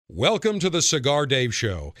Welcome to the Cigar Dave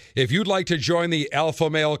Show. If you'd like to join the Alpha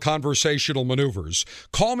Male Conversational Maneuvers,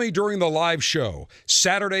 call me during the live show,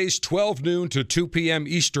 Saturdays 12 noon to 2 p.m.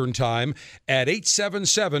 Eastern Time at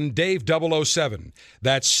 877-DAVE-007.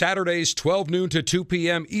 That's Saturdays 12 noon to 2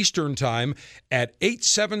 p.m. Eastern Time at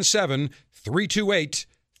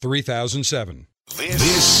 877-328-3007.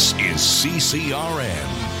 This is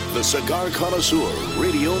CCRN, the Cigar Connoisseur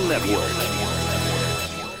Radio Network.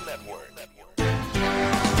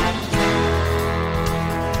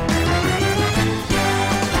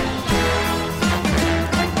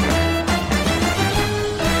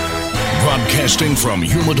 Broadcasting from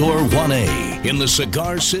Humidor 1A in the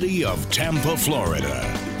cigar city of Tampa,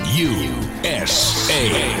 Florida, USA.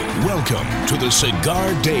 Welcome to the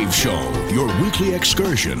Cigar Dave Show, your weekly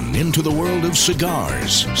excursion into the world of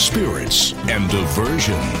cigars, spirits, and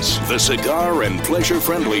diversions. The cigar and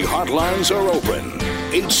pleasure-friendly hotlines are open.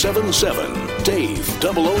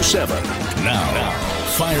 877-DAVE-007. Now,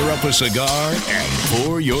 fire up a cigar and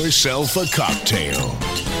pour yourself a cocktail.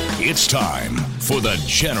 It's time for the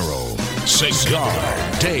General Cigar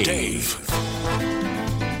Dave.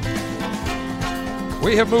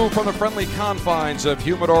 We have moved from the friendly confines of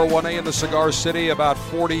Humidor 1A in the cigar city about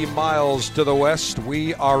 40 miles to the west.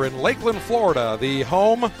 We are in Lakeland, Florida, the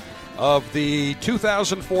home of the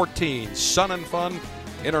 2014 Sun and Fun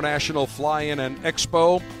International Fly-In and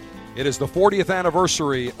Expo. It is the 40th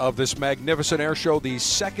anniversary of this magnificent air show, the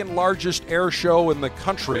second largest air show in the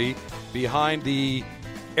country behind the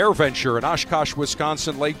AirVenture in Oshkosh,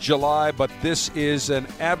 Wisconsin, late July, but this is an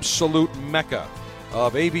absolute mecca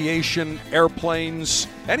of aviation, airplanes,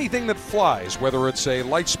 anything that flies, whether it's a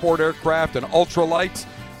light sport aircraft, an ultralight,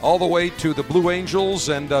 all the way to the Blue Angels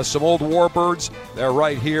and some old warbirds. They're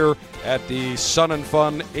right here at the Sun and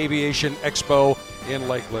Fun Aviation Expo in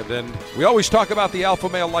Lakeland. And we always talk about the alpha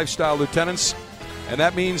male lifestyle, lieutenants. And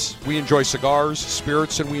that means we enjoy cigars,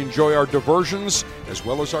 spirits, and we enjoy our diversions as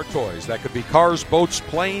well as our toys. That could be cars, boats,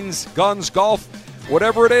 planes, guns, golf,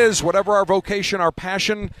 whatever it is, whatever our vocation, our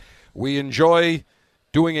passion, we enjoy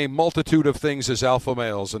doing a multitude of things as alpha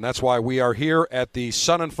males. And that's why we are here at the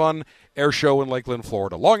Sun and Fun Air Show in Lakeland,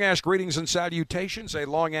 Florida. Long Ash greetings and salutations. A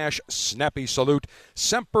Long Ash snappy salute.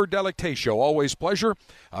 Semper Delectatio. Always pleasure.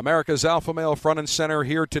 America's alpha male front and center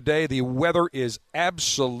here today. The weather is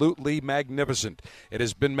absolutely magnificent. It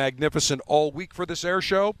has been magnificent all week for this air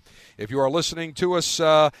show. If you are listening to us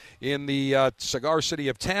in the cigar city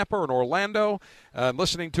of Tampa or in Orlando,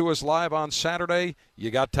 listening to us live on Saturday,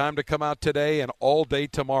 you got time to come out today and all day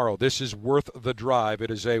tomorrow. This is worth the drive.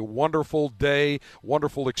 It is a wonderful day,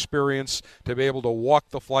 wonderful experience to be able to walk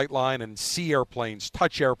the flight line and see airplanes,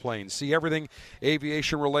 touch airplanes, see everything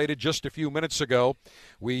aviation related. Just a few minutes ago,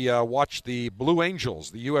 we watched the Blue Angels,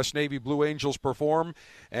 the U.S. Navy Blue Angels perform,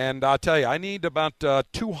 and I'll tell you, I need about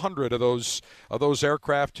 200 of those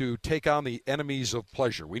aircraft to take on the enemies of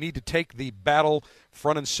pleasure. We need to take the battle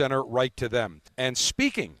front and center right to them. And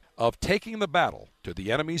speaking of taking the battle to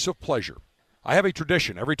the enemies of pleasure, I have a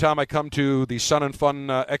tradition. Every time I come to the Sun and Fun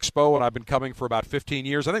Expo, and I've been coming for about 15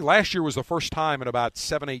 years. I think last year was the first time in about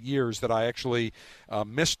 7-8 years that I actually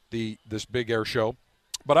missed this big air show.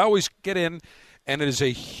 But I always get in, and it is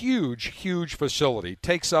a huge, huge facility. It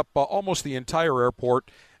takes up almost the entire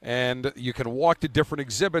airport, and you can walk to different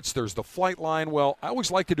exhibits. There's the flight line. Well, I always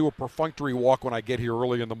like to do a perfunctory walk when I get here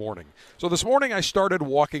early in the morning. So this morning I started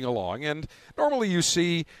walking along, and normally you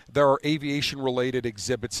see there are aviation-related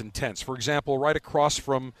exhibits and tents. For example, right across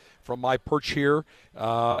from my perch here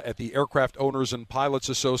at the Aircraft Owners and Pilots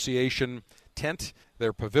Association tent,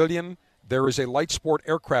 their pavilion, there is a light sport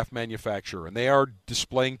aircraft manufacturer, and they are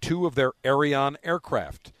displaying 2 of their Ariane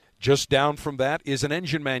aircraft. Just down from that is an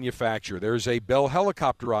engine manufacturer. There's a Bell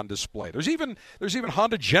helicopter on display. There's even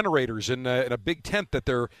Honda generators in a big tent that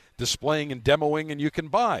they're displaying and demoing, and you can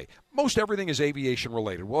buy. Most everything is aviation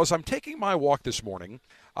related. Well, as I'm taking my walk this morning,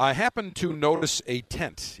 I happened to notice a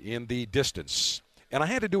tent in the distance, and I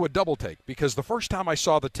had to do a double take because the first time I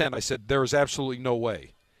saw the tent, I said, there is absolutely no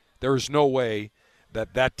way. There is no way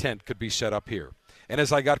that tent could be set up here. And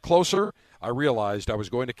as I got closer, I realized I was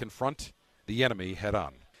going to confront the enemy head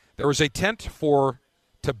on. There was a tent for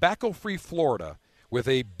tobacco-free Florida with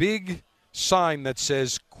a big sign that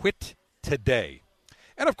says, "Quit today."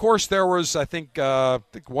 And, of course, there was, I think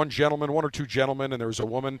one or two gentlemen, and there was a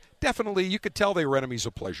woman. Definitely, you could tell they were enemies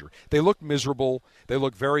of pleasure. They looked miserable. They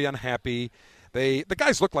looked very unhappy. The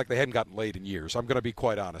guys looked like they hadn't gotten laid in years. I'm going to be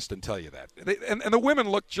quite honest and tell you that. And the women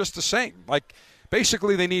looked just the same. Like,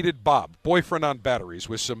 basically, they needed Bob, boyfriend on batteries,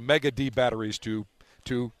 with some Mega D batteries to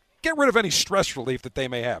get rid of any stress relief that they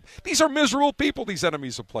may have. These are miserable people, these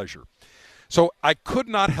enemies of pleasure. So I could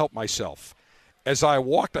not help myself. as I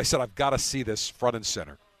walked, I said, I've got to see this front and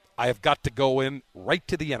center. I have got to go in right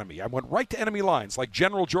to the enemy. I went right to enemy lines like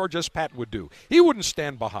General George S. Patton would do. He wouldn't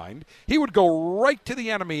stand behind. He would go right to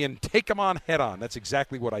the enemy and take him on head on. That's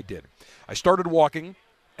exactly what I did. I started walking,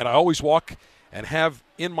 and I always walk and have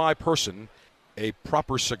in my person a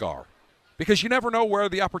proper cigar, because you never know where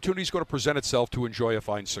the opportunity is going to present itself to enjoy a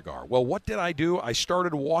fine cigar. Well, what did I do? I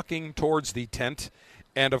started walking towards the tent,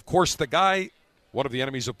 and of course the guy, one of the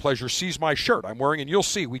enemies of pleasure, sees my shirt I'm wearing, and you'll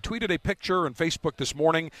see. We tweeted a picture on Facebook this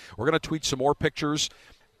morning. We're going to tweet some more pictures.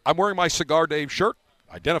 I'm wearing my Cigar Dave shirt.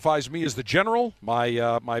 Identifies me as the general,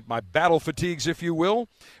 my battle fatigues, if you will,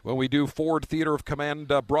 when we do forward theater of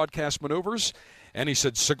command broadcast maneuvers. And he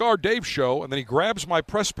said, Cigar Dave Show, and then he grabs my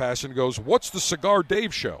press pass and goes, what's the Cigar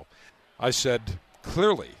Dave Show? I said,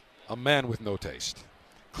 clearly a man with no taste.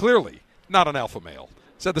 Clearly not an alpha male.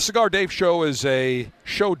 Said the Cigar Dave Show is a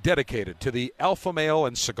show dedicated to the alpha male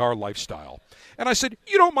and cigar lifestyle. And I said,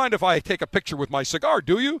 you don't mind if I take a picture with my cigar,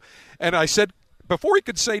 do you? And I said, before he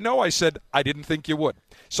could say no, I said, I didn't think you would.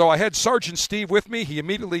 So I had Sergeant Steve with me. He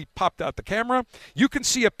immediately popped out the camera. You can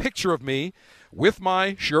see a picture of me with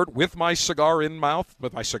my shirt, with my cigar in mouth,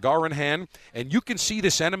 with my cigar in hand, and you can see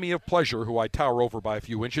this enemy of pleasure, who I tower over by a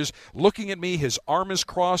few inches, looking at me. His arm is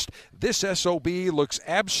crossed. This SOB looks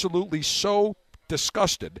absolutely so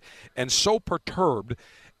disgusted and so perturbed,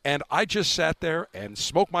 and I just sat there and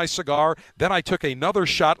smoked my cigar. Then I took another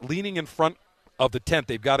shot leaning in front of the tent.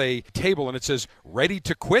 They've got a table and it says ready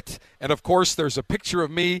to quit, and of course there's a picture of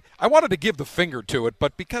me. I wanted to give the finger to it,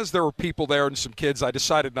 but because there were people there and some kids, I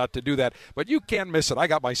decided not to do that. But you can't miss it. I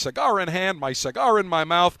got my cigar in hand, my cigar in my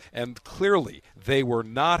mouth, and clearly they were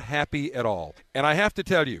not happy at all. And I have to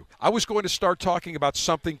tell you, I was going to start talking about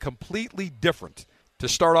something completely different to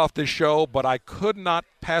start off this show, but I could not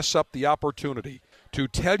pass up the opportunity to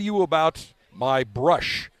tell you about my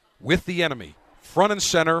brush with the enemy, front and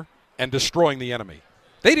center, and destroying the enemy.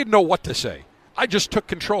 They didn't know what to say. I just took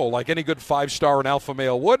control like any good five-star and alpha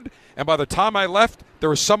male would, and by the time I left, there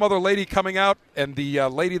was some other lady coming out, and the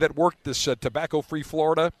lady that worked this tobacco-free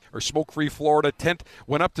Florida or smoke-free Florida tent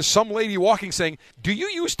went up to some lady walking saying, do you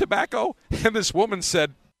use tobacco? And this woman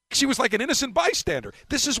said, she was like an innocent bystander.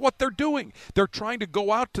 This is what they're doing. They're trying to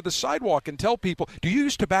go out to the sidewalk and tell people, do you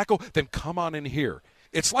use tobacco? Then come on in here.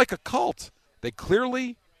 It's like a cult. They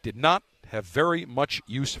clearly did not have very much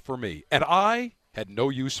use for me, and I had no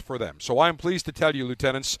use for them. So I am pleased to tell you,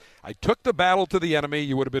 lieutenants, I took the battle to the enemy.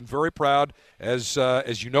 You would have been very proud, as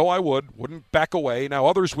you know I wouldn't back away. Now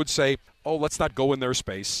others would say, oh, let's not go in their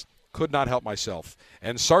space. Could not help myself.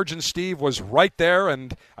 And Sergeant Steve was right there,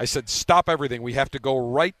 and I said, stop everything. We have to go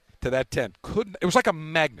right to that tent. It was like a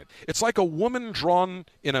magnet. It's like a woman drawn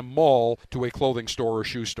in a mall to a clothing store or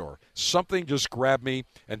shoe store. Something just grabbed me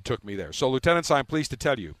and took me there. So, lieutenants, I'm pleased to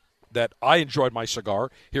tell you that I enjoyed my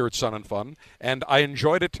cigar here at Sun and Fun, and I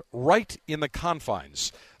enjoyed it right in the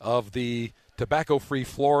confines of the tobacco-free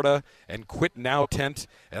Florida and Quit Now tent.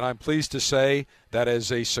 And I'm pleased to say that as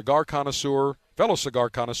a cigar connoisseur, fellow cigar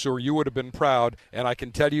connoisseur, you would have been proud. And I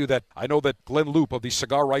can tell you that I know that Glenn Loop of the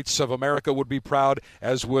Cigar Rights of America would be proud,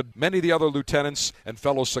 as would many of the other lieutenants and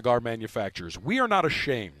fellow cigar manufacturers. We are not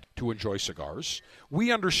ashamed to enjoy cigars.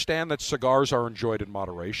 We understand that cigars are enjoyed in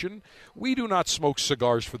moderation. We do not smoke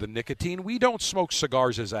cigars for the nicotine. We don't smoke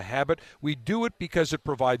cigars as a habit. We do it because it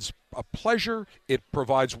provides a pleasure, it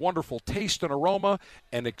provides wonderful taste and aroma,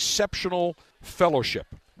 and exceptional fellowship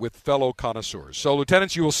with fellow connoisseurs. So,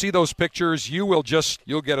 lieutenants, you will see those pictures. You'll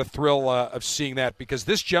get a thrill of seeing that, because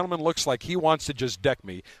this gentleman looks like he wants to just deck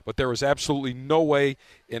me, but there was absolutely no way,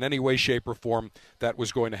 in any way, shape, or form, that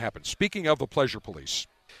was going to happen. Speaking of the pleasure police,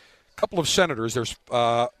 a couple of senators, there's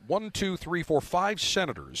 5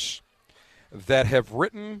 senators that have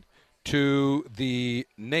written to the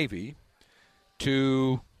Navy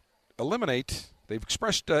to eliminate, they've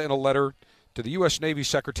expressed in a letter to the U.S. Navy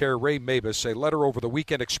Secretary Ray Mabus, a letter over the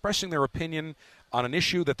weekend expressing their opinion on an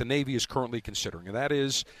issue that the Navy is currently considering, and that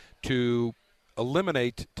is to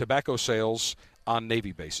eliminate tobacco sales on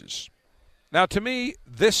Navy bases. Now, to me,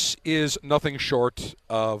 this is nothing short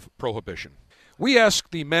of prohibition. We ask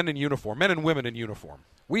the men in uniform, men and women in uniform,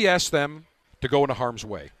 we ask them to go into harm's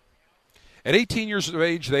way. At 18 years of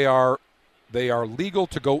age, they are legal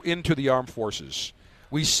to go into the armed forces.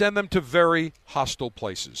 We send them to very hostile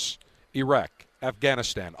places. Iraq,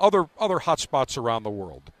 Afghanistan, other hotspots around the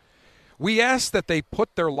world. We ask that they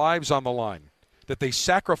put their lives on the line, that they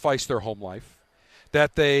sacrifice their home life,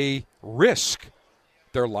 that they risk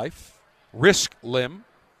their life, risk limb,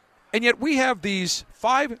 and yet we have these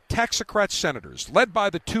 5 taxocrat senators, led by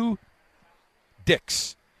the 2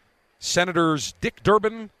 Dicks, Senators Dick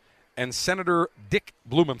Durbin and Senator Dick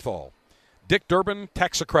Blumenthal. Dick Durbin,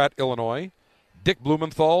 Taxocrat, Illinois. Dick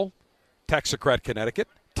Blumenthal, Taxocrat, Connecticut.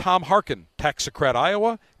 Tom Harkin, Taxocrat,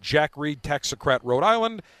 Iowa. Jack Reed, Taxocrat, Rhode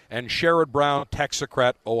Island. And Sherrod Brown,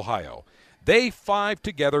 Taxocrat, Ohio. They 5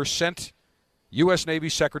 together sent U.S. Navy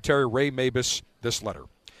Secretary Ray Mabus this letter.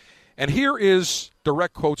 And here is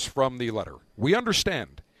direct quotes from the letter. We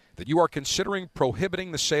understand that you are considering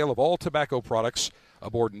prohibiting the sale of all tobacco products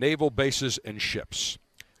aboard naval bases and ships.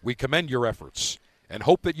 We commend your efforts and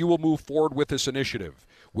hope that you will move forward with this initiative,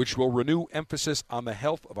 which will renew emphasis on the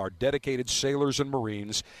health of our dedicated sailors and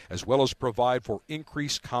Marines, as well as provide for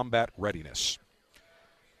increased combat readiness.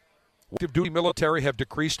 Active duty military have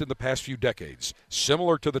decreased in the past few decades,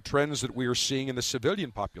 similar to the trends that we are seeing in the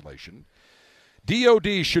civilian population.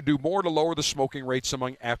 DoD should do more to lower the smoking rates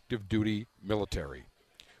among active duty military.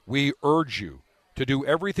 We urge you to do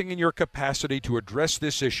everything in your capacity to address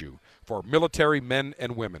this issue for military men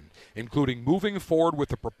and women, including moving forward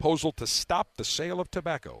with a proposal to stop the sale of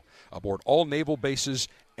tobacco aboard all naval bases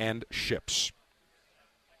and ships.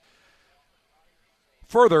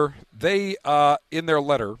 Further, they, in their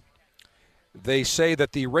letter, they say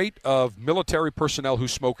that the rate of military personnel who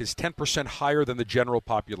smoke is 10% higher than the general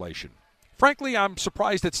population. Frankly, I'm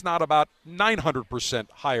surprised it's not about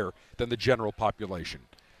 900% higher than the general population.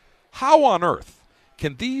 How on earth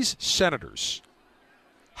can these senators,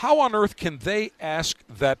 how on earth can they ask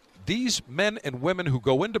that these men and women who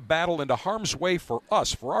go into battle, into harm's way for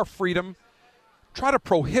us, for our freedom, try to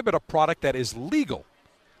prohibit a product that is legal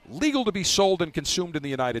to be sold and consumed in the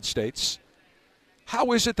United States?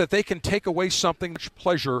 How is it that they can take away something much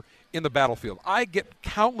pleasure in the battlefield? I get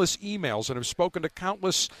countless emails and have spoken to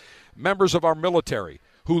countless members of our military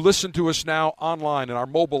who listen to us now online in our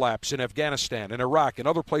mobile apps in Afghanistan, in Iraq, and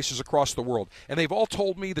other places across the world. And they've all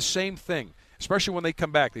told me the same thing, especially when they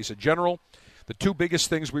come back. They said, General, the 2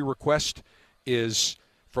 biggest things we request is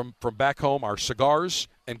from back home are cigars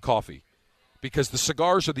and coffee. Because the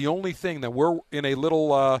cigars are the only thing that we're in a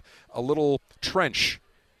little trench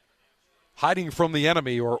hiding from the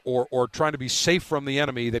enemy or trying to be safe from the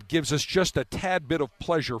enemy that gives us just a tad bit of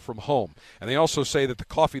pleasure from home. And they also say that the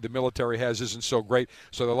coffee the military has isn't so great,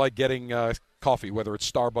 so they like getting coffee, whether it's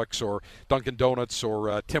Starbucks or Dunkin' Donuts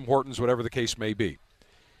or Tim Hortons, whatever the case may be.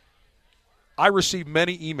 I receive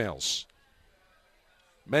many emails,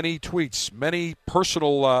 many tweets, many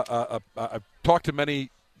personal I've talked to many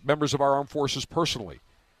members of our armed forces personally.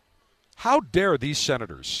 How dare these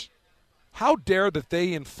senators, how dare that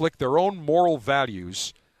they inflict their own moral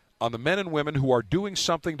values on the men and women who are doing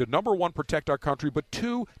something to, number one, protect our country, but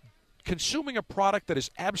 2, consuming a product that is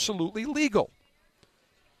absolutely legal.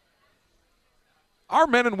 Our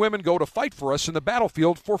men and women go to fight for us in the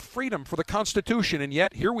battlefield for freedom, for the Constitution, and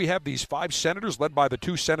yet here we have these 5 senators led by the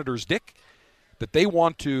 2 senators, Dick, that they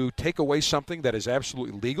want to take away something that is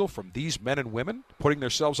absolutely legal from these men and women, putting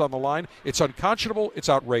themselves on the line. It's unconscionable. It's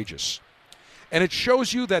outrageous. And it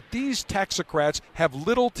shows you that these taxocrats have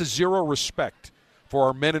little to zero respect for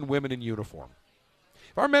our men and women in uniform.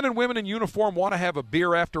 If our men and women in uniform want to have a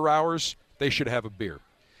beer after hours, they should have a beer.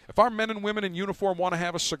 If our men and women in uniform want to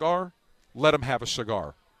have a cigar, let them have a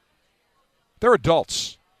cigar. They're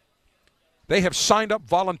adults. They have signed up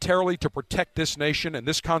voluntarily to protect this nation and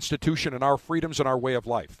this Constitution and our freedoms and our way of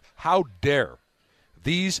life. How dare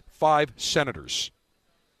these 5 senators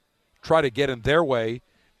try to get in their way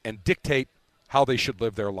and dictate how they should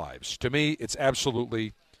live their lives? To me, it's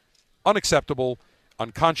absolutely unacceptable,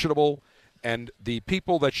 unconscionable, and the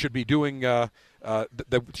people that should be doing that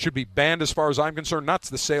should be banned, as far as I'm concerned, not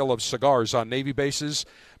the sale of cigars on Navy bases,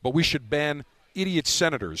 but we should ban idiot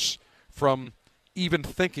senators from even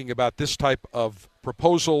thinking about this type of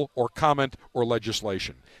proposal or comment or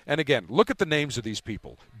legislation. And again, look at the names of these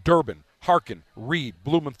people: Durbin, Harkin, Reed,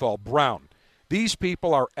 Blumenthal, Brown. These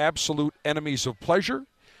people are absolute enemies of pleasure.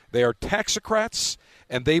 They are taxocrats,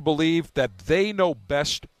 and they believe that they know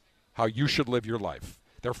best how you should live your life.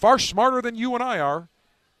 They're far smarter than you and I are,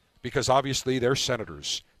 because obviously they're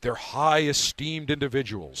senators. They're high-esteemed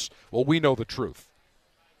individuals. Well, we know the truth.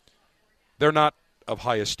 They're not of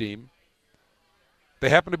high esteem. They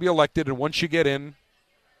happen to be elected, and once you get in,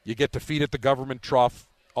 you get to feed at the government trough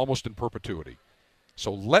almost in perpetuity.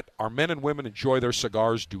 So let our men and women enjoy their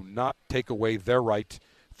cigars. Do not take away their right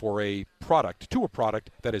for a product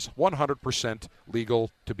that is 100% legal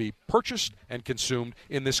to be purchased and consumed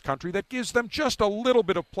in this country, that gives them just a little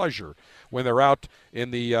bit of pleasure when they're out in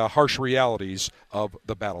the harsh realities of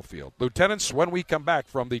the battlefield. Lieutenants, when we come back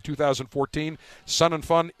from the 2014 Sun and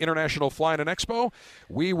Fun International Flying and Expo,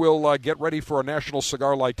 we will get ready for a National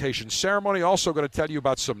Cigar Lightation Ceremony. Also going to tell you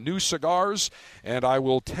about some new cigars, and I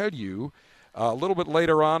will tell you a little bit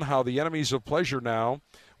later on how the enemies of pleasure now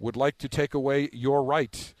would like to take away your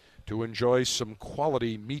right to enjoy some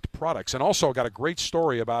quality meat products. And also got a great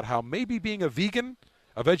story about how maybe being a vegan,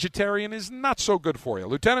 a vegetarian, is not so good for you.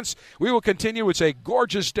 Lieutenants, we will continue. It's a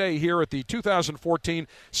gorgeous day here at the 2014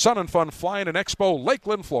 Sun and Fun Fly-In and Expo,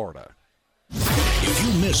 Lakeland, Florida. If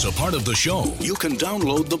you miss a part of the show, you can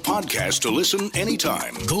download the podcast to listen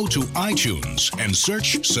anytime. Go to iTunes and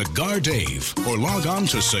search Cigar Dave or log on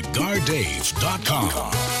to CigarDave.com.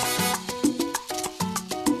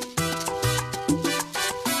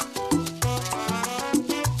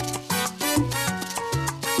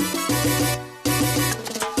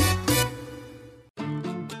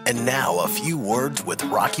 And now a few words with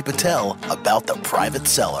Rocky Patel about the private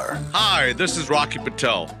cellar. Hi, this is Rocky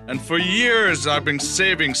Patel, and for years I've been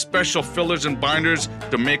saving special fillers and binders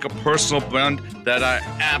to make a personal blend that I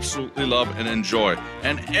absolutely love and enjoy.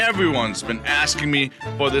 And everyone's been asking me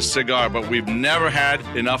for this cigar, but we've never had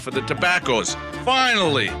enough of the tobaccos.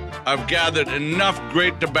 Finally, I've gathered enough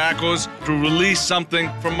great tobaccos to release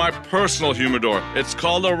something from my personal humidor. It's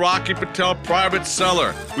called the Rocky Patel Private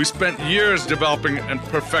Cellar. We spent years developing and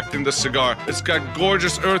perfecting the cigar. It's got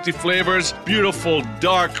gorgeous earthy flavors, beautiful,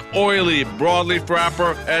 dark, oily broadleaf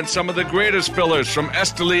wrapper, and some of the greatest fillers from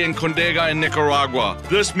Esteli and Condega in Nicaragua.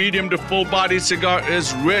 This medium to full body cigar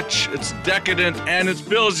is rich, it's decadent, and it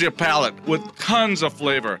fills your palate with tons of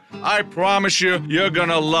flavor. I promise you, you're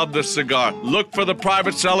gonna love this cigar. Look for the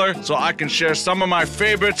Private Cellar so I can share some of my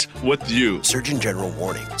favorites with you. Surgeon General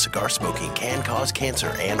warning, cigar smoking can cause cancer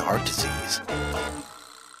and heart disease.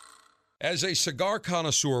 As a cigar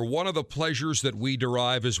connoisseur, one of the pleasures that we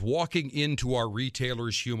derive is walking into our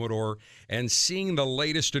retailer's humidor and seeing the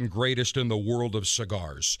latest and greatest in the world of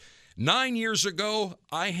cigars. 9 years ago,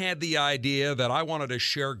 I had the idea that I wanted to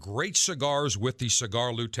share great cigars with the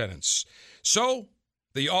cigar lieutenants. So,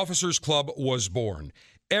 the Officers Club was born.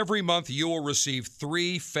 Every month, you will receive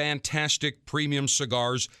 3 fantastic premium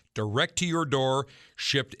cigars direct to your door,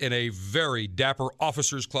 shipped in a very dapper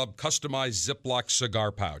Officers Club customized Ziploc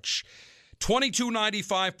cigar pouch.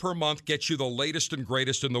 $22.95 per month gets you the latest and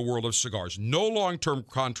greatest in the world of cigars. No long-term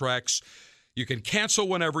contracts. You can cancel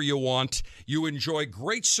whenever you want. You enjoy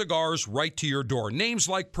great cigars right to your door. Names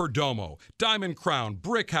like Perdomo, Diamond Crown,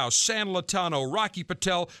 Brickhouse, San Latano, Rocky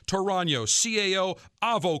Patel, Torano, CAO,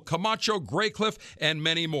 Avo, Camacho, Graycliff, and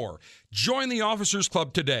many more. Join the Officers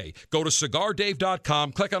Club today. Go to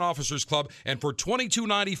CigarDave.com, click on Officers Club, and for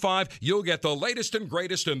 $22.95, you'll get the latest and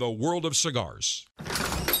greatest in the world of cigars.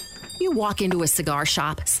 You walk into a cigar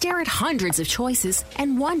shop, stare at hundreds of choices,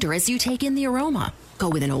 and wonder as you take in the aroma. Go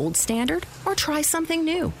with an old standard or try something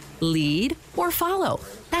new? Lead or follow?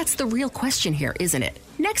 That's the real question here, isn't it?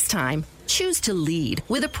 Next time, choose to lead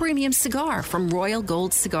with a premium cigar from Royal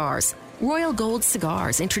Gold Cigars. Royal Gold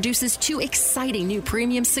Cigars introduces 2 exciting new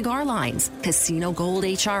premium cigar lines, Casino Gold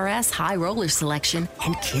HRS High Roller Selection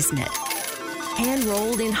and Kismet.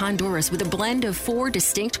 Hand-rolled in Honduras with a blend of 4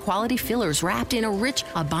 distinct quality fillers wrapped in a rich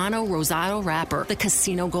Habano Rosado wrapper, the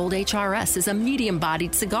Casino Gold HRS is a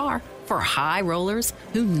medium-bodied cigar for high rollers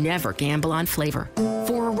who never gamble on flavor.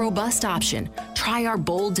 For a robust option, try our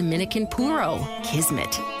bold Dominican Puro,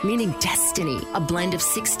 Kismet, meaning destiny, a blend of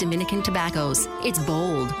 6 Dominican tobaccos. It's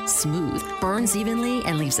bold, smooth, burns evenly,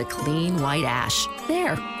 and leaves a clean white ash.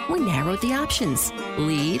 There, we narrowed the options.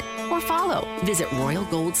 Lead or follow. Visit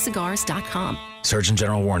RoyalGoldCigars.com. Surgeon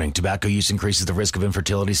General warning, tobacco use increases the risk of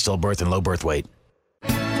infertility, stillbirth, and low birth weight.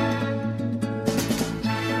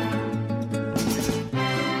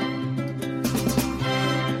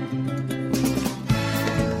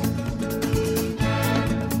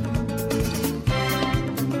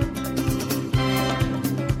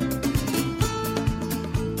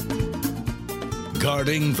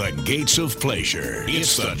 Guarding the gates of pleasure.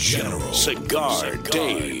 It's the General Cigar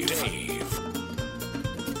Dave.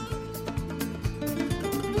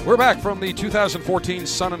 We're back from the 2014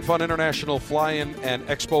 Sun and Fun International Fly-In and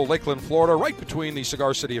Expo, Lakeland, Florida, right between the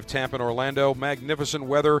cigar city of Tampa and Orlando. Magnificent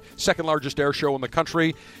weather, second largest air show in the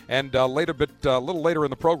country. And a little later in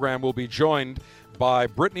the program, we'll be joined by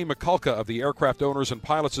Brittany McCulka of the Aircraft Owners and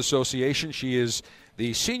Pilots Association. She is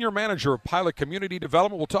the Senior Manager of Pilot Community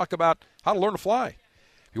Development. We'll talk about how to learn to fly.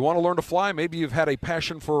 If you want to learn to fly, maybe you've had a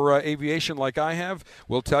passion for aviation like I have,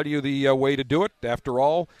 we'll tell you the way to do it. After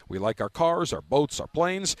all, we like our cars, our boats, our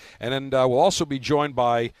planes. And then we'll also be joined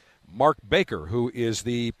by Mark Baker, who is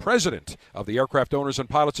the president of the Aircraft Owners and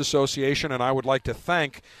Pilots Association, and I would like to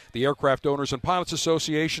thank the Aircraft Owners and Pilots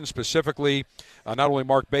Association, specifically not only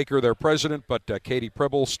Mark Baker, their president, but Katie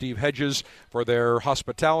Pribble, Steve Hedges, for their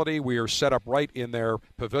hospitality. We are set up right in their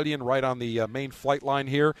pavilion, right on the main flight line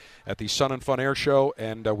here at the Sun and Fun Air Show,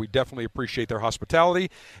 and we definitely appreciate their hospitality.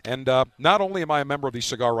 And not only am I a member of the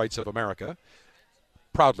Cigar Rights of America,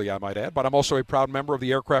 proudly I might add, but I'm also a proud member of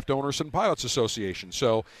the Aircraft Owners and Pilots Association.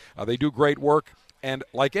 So they do great work, and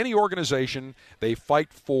like any organization, they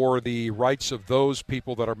fight for the rights of those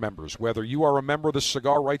people that are members. Whether you are a member of the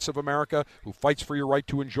Cigar Rights of America, who fights for your right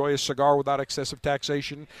to enjoy a cigar without excessive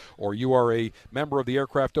taxation, or you are a member of the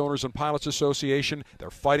Aircraft Owners and Pilots Association,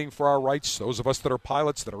 they're fighting for our rights, those of us that are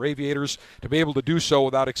pilots, that are aviators, to be able to do so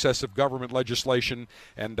without excessive government legislation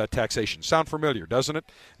and taxation. Sound familiar, doesn't it?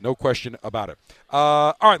 No question about it.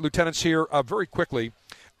 All right, lieutenants here, very quickly,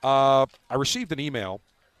 I received an email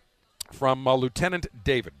from Lieutenant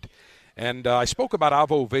David. And I spoke about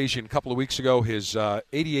Avo Uvasian a couple of weeks ago, his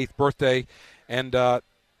 88th birthday. And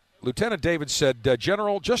Lieutenant David said,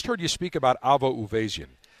 General, just heard you speak about Avo Uvasian.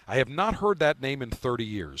 I have not heard that name in 30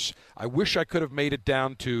 years. I wish I could have made it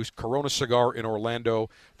down to Corona Cigar in Orlando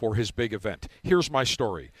for his big event. Here's my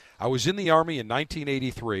story. I was in the Army in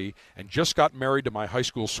 1983 and just got married to my high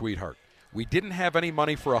school sweetheart. We didn't have any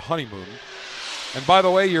money for a honeymoon. And by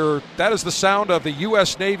the way, that is the sound of the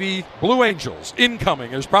U.S. Navy Blue Angels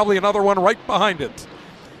incoming. There's probably another one right behind it.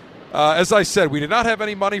 As I said, we did not have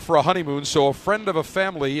any money for a honeymoon, so a friend of a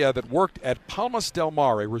family that worked at Palmas del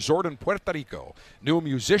Mar, a resort in Puerto Rico, knew a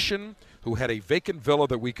musician who had a vacant villa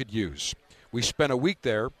that we could use. We spent a week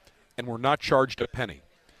there and were not charged a penny.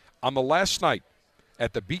 On the last night,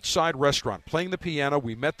 at the beachside restaurant, playing the piano,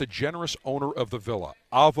 we met the generous owner of the villa,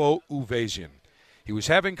 Avo Uvasian. He was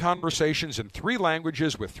having conversations in 3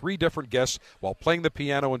 languages with 3 different guests while playing the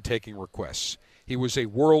piano and taking requests. He was a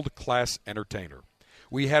world-class entertainer.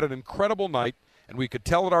 We had an incredible night, and we could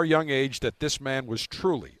tell at our young age that this man was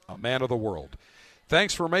truly a man of the world.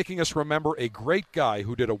 Thanks for making us remember a great guy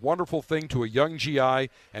who did a wonderful thing to a young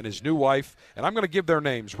GI and his new wife. And I'm going to give their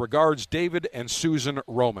names. Regards, David and Susan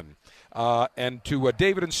Roman. And to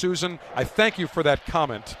David and Susan, I thank you for that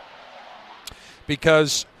comment,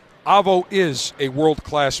 because Avo is a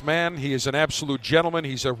world-class man. He is an absolute gentleman.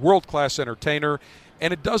 He's a world-class entertainer.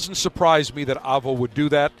 And it doesn't surprise me that Avo would do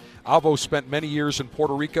that. Avo spent many years in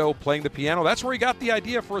Puerto Rico playing the piano. That's where he got the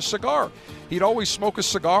idea for a cigar. He'd always smoke a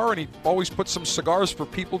cigar, and he'd always put some cigars for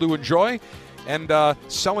people to enjoy. And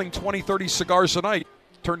selling 20, 30 cigars a night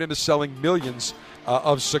turned into selling millions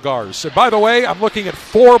of cigars. So, by the way, I'm looking at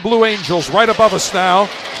 4 Blue Angels right above us now,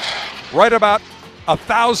 right about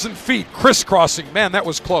 1,000 feet, crisscrossing. Man, that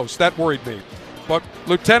was close. That worried me. But,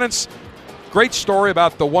 lieutenants, great story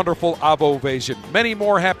about the wonderful Avo Uvasian. Many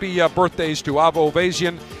more happy birthdays to Avo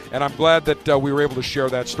Uvasian, and I'm glad that we were able to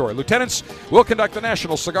share that story. Lieutenants, we'll conduct the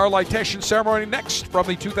National Cigar Lightation Ceremony next from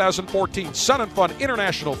the 2014 Sun and Fun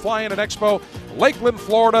International Fly-In and Expo, Lakeland,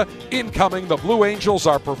 Florida. Incoming, the Blue Angels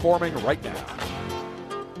are performing right now.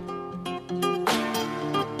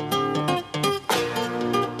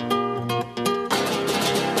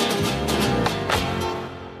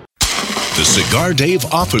 The Cigar Dave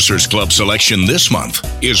Officers Club selection this month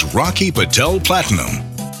is Rocky Patel Platinum.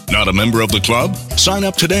 Not a member of the club? Sign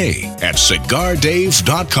up today at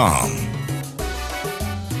CigarDave.com.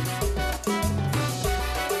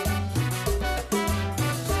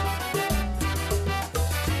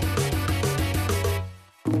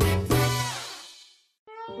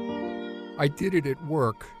 I did it at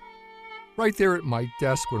work, right there at my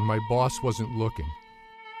desk when my boss wasn't looking.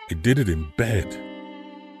 I did it in bed.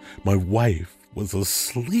 My wife was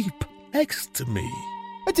asleep next to me.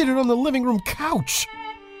 I did it on the living room couch.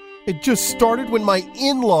 It just started when my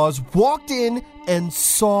in-laws walked in and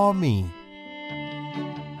saw me.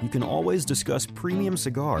 You can always discuss premium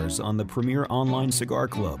cigars on the premier online cigar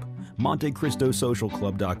club,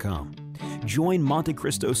 MonteCristoSocialClub.com. Join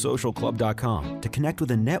MonteCristoSocialClub.com to connect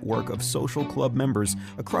with a network of social club members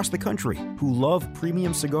across the country who love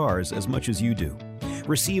premium cigars as much as you do.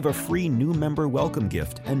 Receive a free new member welcome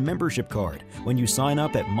gift and membership card when you sign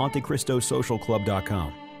up at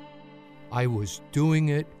MonteCristoSocialClub.com. I was doing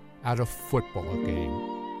it at a football game.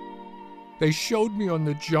 They showed me on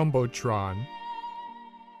the Jumbotron.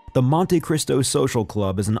 The Monte Cristo Social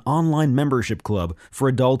Club is an online membership club for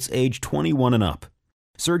adults age 21 and up.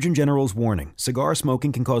 Surgeon General's warning: cigar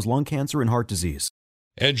smoking can cause lung cancer and heart disease.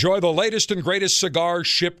 Enjoy the latest and greatest cigars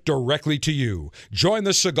shipped directly to you. Join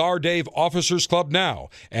the Cigar Dave Officers Club now,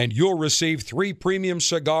 and you'll receive 3 premium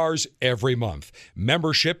cigars every month.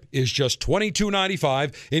 Membership is just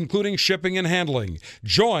 $22.95, including shipping and handling.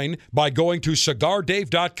 Join by going to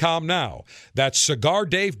CigarDave.com now. That's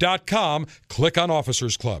CigarDave.com. Click on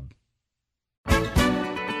Officers Club.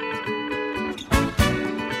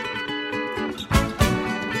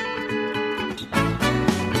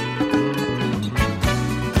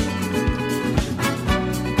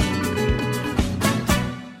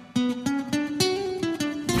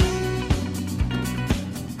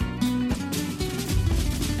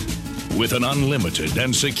 With an unlimited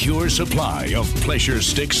and secure supply of pleasure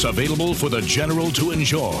sticks available for the general to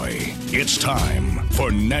enjoy, it's time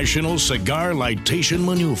for National Cigar Lightation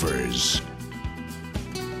Maneuvers.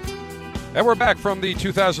 And we're back from the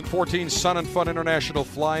 2014 Sun and Fun International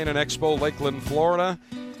Fly-In and Expo, Lakeland, Florida.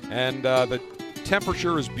 And the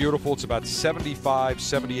temperature is beautiful. It's about 75,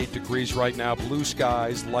 78 degrees right now. Blue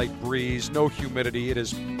skies, light breeze, no humidity. It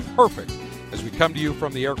is perfect as we come to you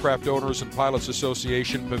from the Aircraft Owners and Pilots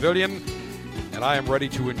Association Pavilion, and I am ready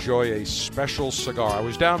to enjoy a special cigar. I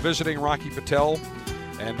was down visiting Rocky Patel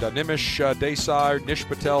and Nimish Desai, Nish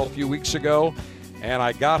Patel a few weeks ago, and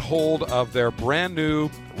I got hold of their brand new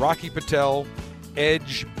Rocky Patel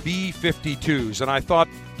Edge B52s, and I thought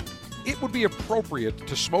it would be appropriate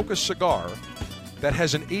to smoke a cigar that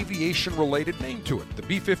has an aviation-related name to it. The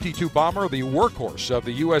B-52 bomber, the workhorse of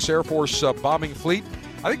the U.S. Air Force bombing fleet.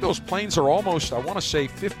 I think those planes are almost, I want to say,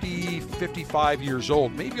 50, 55 years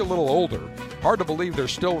old, maybe a little older. Hard to believe they're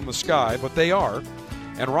still in the sky, but they are.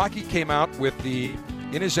 And Rocky came out with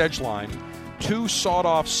in his Edge line, 2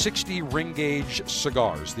 sawed-off 60 ring-gauge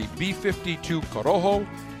cigars, the B-52 Corojo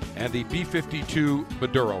and the B-52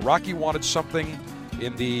 Maduro. Rocky wanted something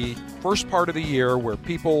in the first part of the year where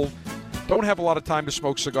people don't have a lot of time to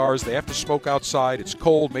smoke cigars. They have to smoke outside. It's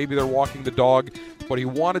cold. Maybe they're walking the dog. But he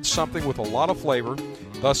wanted something with a lot of flavor,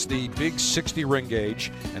 thus the big 60 ring gauge.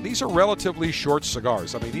 And these are relatively short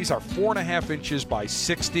cigars. I mean, these are 4.5 inches by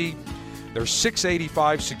 60. They're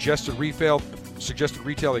 $6.85 suggested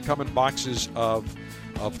retail. They come in boxes of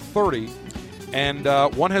 30. And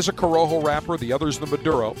one has a Corojo wrapper. The other's the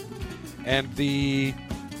Maduro. And the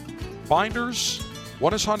binders,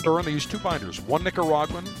 one is Honduran. They use 2 binders, one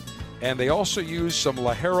Nicaraguan. And they also use some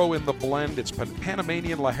Lajero in the blend. It's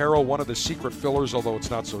Panamanian Lajero, one of the secret fillers, although it's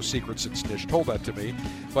not so secret since Nish told that to me.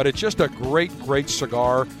 But it's just a great, great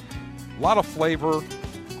cigar. A lot of flavor,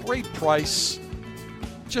 great price,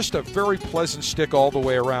 just a very pleasant stick all the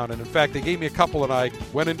way around. And in fact, they gave me a couple, and I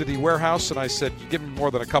went into the warehouse, and I said, give me more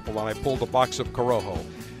than a couple, and I pulled a box of Corojo.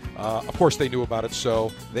 Of course, they knew about it,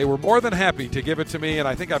 so they were more than happy to give it to me, and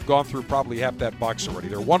I think I've gone through probably half that box already.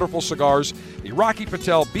 They're wonderful cigars. The Rocky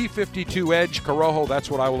Patel B-52 Edge Corojo,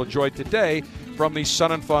 that's what I will enjoy today from the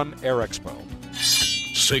Sun and Fun Air Expo.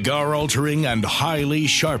 Cigar-altering and highly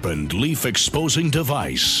sharpened leaf-exposing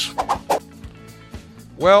device.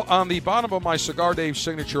 Well, on the bottom of my Cigar Dave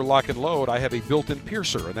Signature Lock and Load, I have a built-in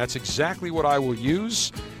piercer, and that's exactly what I will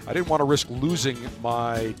use. I didn't want to risk losing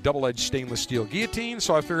my double-edged stainless steel guillotine,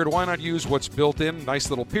 so I figured why not use what's built in,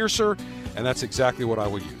 nice little piercer, and that's exactly what I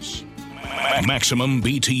will use. Maximum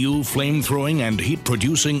BTU flame-throwing and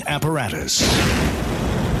heat-producing apparatus.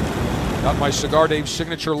 Got my Cigar Dave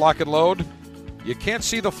Signature Lock and Load. You can't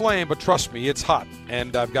see the flame, but trust me, it's hot.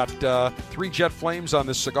 And I've got 3 jet flames on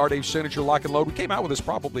this Cigar Dave Signature Lock and Load. We came out with this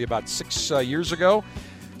probably about 6 years ago.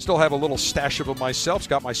 Still have a little stash of them myself. It's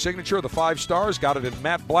got my signature, the 5 stars. Got it in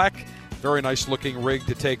matte black. Very nice looking rig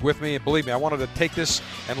to take with me. And believe me, I wanted to take this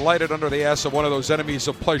and light it under the ass of one of those enemies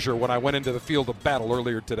of pleasure when I went into the field of battle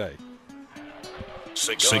earlier today.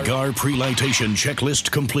 Cigar pre-lightation checklist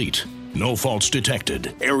complete. No faults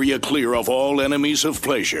detected. Area clear of all enemies of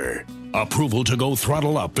pleasure. Approval to go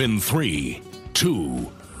throttle up in 3,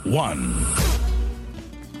 2, 1.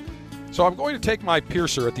 So I'm going to take my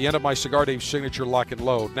piercer at the end of my Cigar Dave Signature Lock and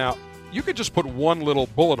Load. Now, you could just put one little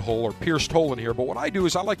bullet hole or pierced hole in here, but what I do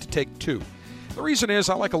is I like to take 2. The reason is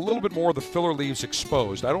I like a little bit more of the filler leaves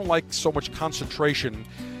exposed. I don't like so much concentration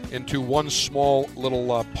into one small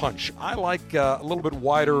little punch. I like a little bit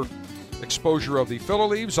wider exposure of the filler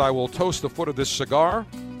leaves. I will toast the foot of this cigar.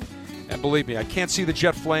 And believe me, I can't see the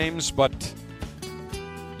jet flames, but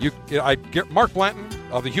Mark Blanton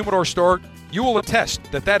of the Humidor store, you will attest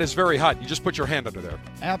that that is very hot. You just put your hand under there.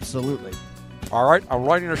 Absolutely. All right, I'm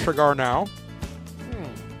lighting a cigar now.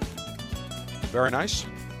 Very nice.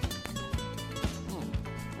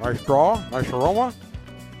 Nice draw, nice aroma.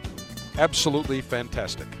 Absolutely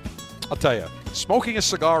fantastic. I'll tell you, smoking a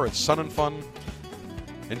cigar at Sun and Fun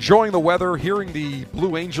enjoying the weather, hearing the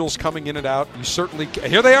Blue Angels coming in and out. You certainly can.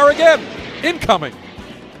 Here they are again, incoming.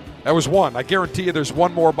 That was one. I guarantee you there's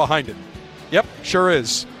one more behind it. Yep, sure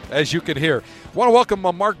is, as you can hear. Want to welcome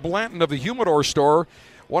Mark Blanton of the Humidor Store,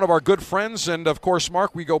 one of our good friends. And, of course,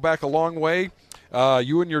 Mark, we go back a long way.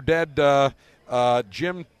 You and your dad,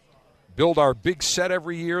 Jim, build our big set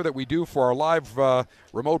every year that we do for our live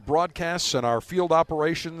remote broadcasts and our field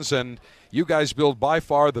operations. And you guys build by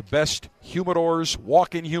far the best humidors,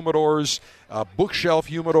 walk-in humidors, bookshelf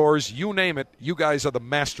humidors, you name it. You guys are the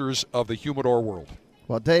masters of the humidor world.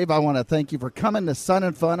 Well, Dave, I want to thank you for coming to Sun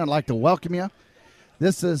and Fun. I'd like to welcome you.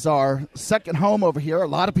 This is our second home over here. A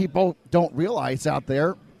lot of people don't realize out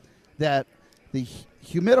there that the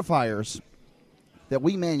humidifiers that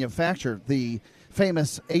we manufacture, the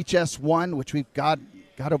famous HS1, which we've got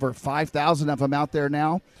over 5,000 of them out there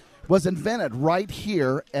now, was invented right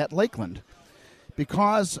here at Lakeland.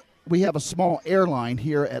 Because we have a small airline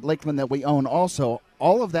here at Lakeland that we own also,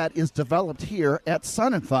 all of that is developed here at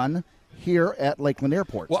Sun and Fun here at Lakeland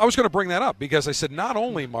Airport. Well, I was going to bring that up because I said not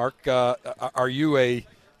only, Mark, are you a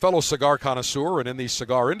fellow cigar connoisseur and in the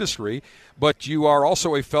cigar industry, but you are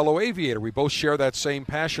also a fellow aviator. We both share that same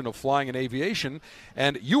passion of flying and aviation,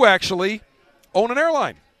 and you actually own an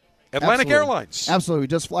airline, Atlantic Airlines. Absolutely. We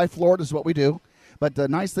just fly Florida is what we do. But the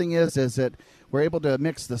nice thing is that we're able to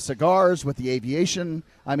mix the cigars with the aviation.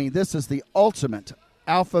 I mean, this is the ultimate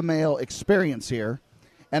alpha male experience here.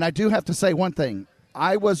 And I do have to say one thing.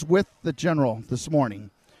 I was with the general this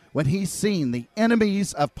morning when he's seen the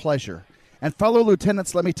enemies of pleasure. And fellow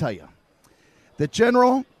lieutenants, let me tell you, the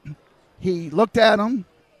general, he looked at him.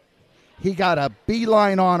 He got a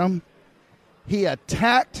beeline on him. He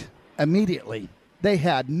attacked immediately. They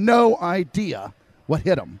had no idea what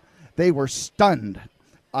hit them. They were stunned.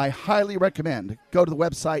 I highly recommend go to the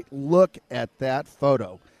website, look at that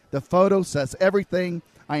photo. The photo says everything.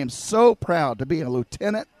 I am so proud to be a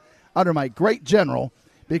lieutenant under my great general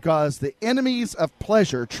because the enemies of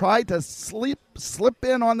pleasure tried to slip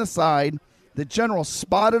in on the side. The general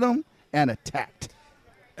spotted them and attacked.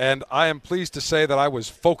 And I am pleased to say that I was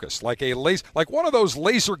focused, like one of those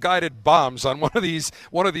laser-guided bombs on one of these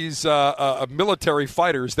military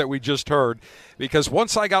fighters that we just heard. Because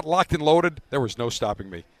once I got locked and loaded, there was no stopping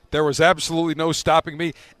me. There was absolutely no stopping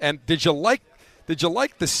me. And did you like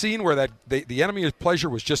the scene where the enemy of pleasure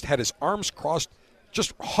was just had his arms crossed,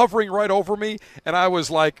 just hovering right over me, and I was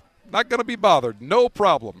like, not going to be bothered. No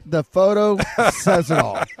problem. The photo says it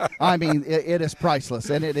all. I mean, it is priceless,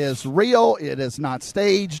 and it is real. It is not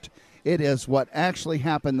staged. It is what actually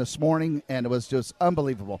happened this morning, and it was just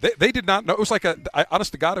unbelievable. They did not know. It was like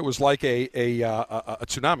honest to God, it was like a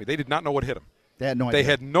tsunami. They did not know what hit them. They had no idea. They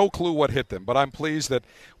had no clue what hit them, but I'm pleased that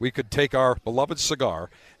we could take our beloved cigar.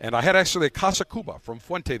 And I had actually a Casa Cuba from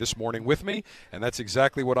Fuente this morning with me, and that's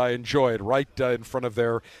exactly what I enjoyed right in front of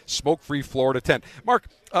their smoke-free Florida tent. Mark,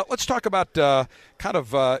 let's talk about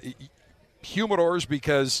humidors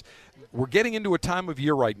because we're getting into a time of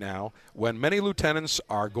year right now when many lieutenants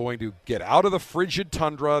are going to get out of the frigid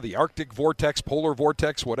tundra, the Arctic vortex, polar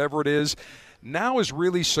vortex, whatever it is. Now is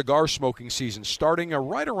really cigar smoking season, starting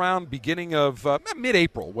right around beginning of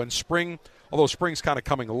mid-April when spring, although spring's kind of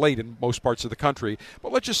coming late in most parts of the country,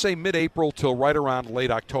 but let's just say mid-April till right around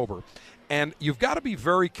late October. And you've got to be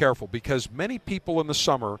very careful because many people in the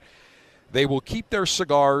summer, they will keep their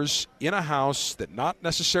cigars in a house that not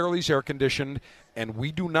necessarily is air-conditioned, and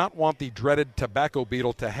we do not want the dreaded tobacco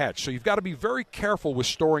beetle to hatch. So you've got to be very careful with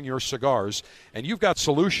storing your cigars, and you've got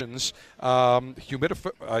solutions,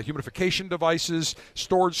 humidification devices,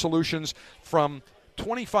 storage solutions from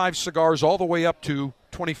 25 cigars all the way up to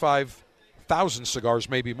 25,000 cigars,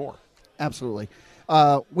 maybe more. Absolutely.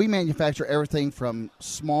 We manufacture everything from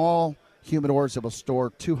small humidors that will store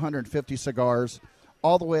 250 cigars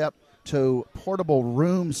all the way up to portable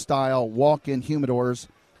room-style walk-in humidors,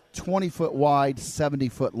 20-foot wide,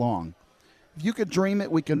 70-foot long. If you could dream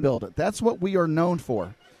it, we can build it. That's what we are known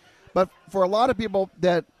for. But for a lot of people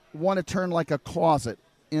that want to turn like a closet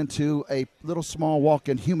into a little small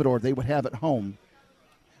walk-in humidor they would have at home,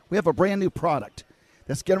 we have a brand-new product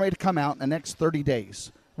that's getting ready to come out in the next 30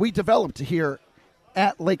 days. We developed it here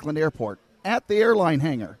at Lakeland Airport, at the airline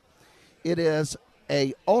hangar. It is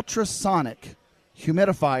a ultrasonic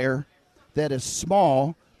humidifier that is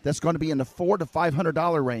small, that's going to be in the $400 to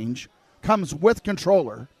 $500 range, comes with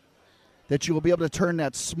controller, that you will be able to turn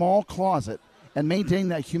that small closet and maintain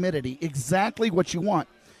that humidity exactly what you want.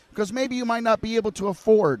 Because maybe you might not be able to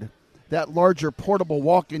afford that larger portable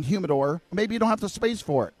walk-in humidor. Maybe you don't have the space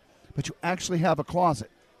for it, but you actually have a closet.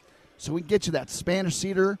 So we can get you that Spanish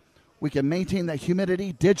cedar. We can maintain that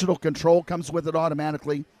humidity. Digital control comes with it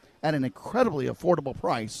automatically. at an incredibly affordable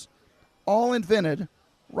price, all invented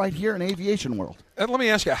right here in Aviation World. And let me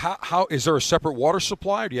ask you, how is there a separate water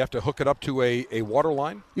supply, or do you have to hook it up to a water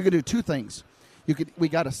line? You can do two things. We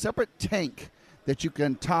got a separate tank that you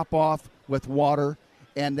can top off with water,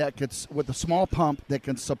 and that gets with a small pump that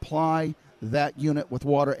can supply that unit with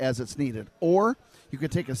water as it's needed. Or you can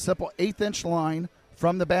take a simple 1/8-inch line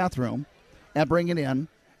from the bathroom and bring it in,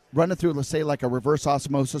 run it through, let's say, like a reverse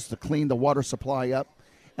osmosis to clean the water supply up,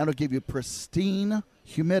 and it'll give you pristine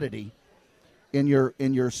humidity in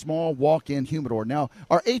your small walk-in humidor. Now,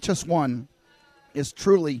 our HS1 is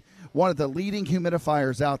truly one of the leading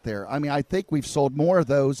humidifiers out there. I mean, I think we've sold more of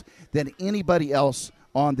those than anybody else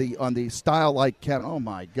on the style like cabinet. Oh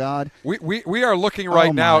my God! We are looking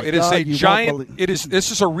right now. It is a giant.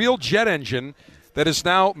 This is a real jet engine that is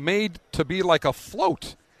now made to be like a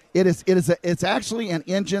float. It's actually an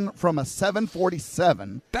engine from a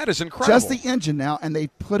 747. That is incredible. Just the engine now, and they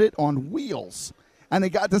put it on wheels, and they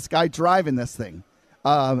got this guy driving this thing.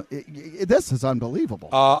 This is unbelievable.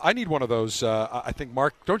 I need one of those. I think,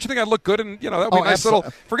 Mark, don't you think I'd look good? And that would be a nice little.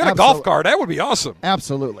 Forget a golf cart. That would be awesome.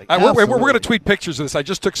 Absolutely. We're going to tweet pictures of this. I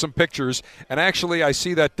just took some pictures, and actually, I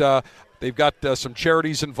see that they've got some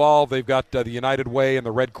charities involved. They've got the United Way and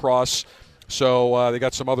the Red Cross. So they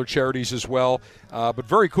got some other charities as well. But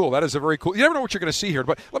very cool. That is a very cool. You never know what you're going to see here.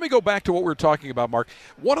 But let me go back to what we were talking about, Mark.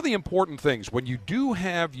 One of the important things, when you do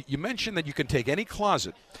have, you mentioned that you can take any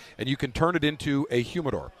closet and you can turn it into a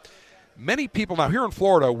humidor. Many people, now here in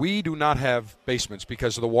Florida, we do not have basements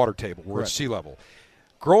because of the water table. We're at sea level.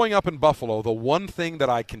 Growing up in Buffalo, the one thing that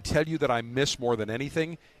I can tell you that I miss more than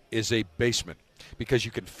anything is a basement. Because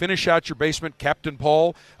you can finish out your basement. Captain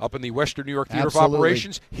Paul up in the Western New York Theater of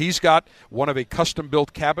Operations, he's got one of a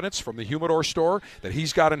custom-built cabinets from the Humidor store that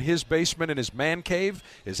he's got in his basement in his man cave,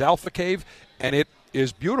 his Alpha Cave, and it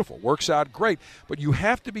is beautiful. Works out great. But you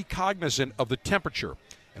have to be cognizant of the temperature.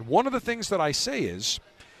 And one of the things that I say is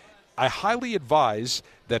I highly advise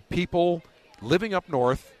that people living up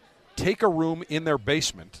north take a room in their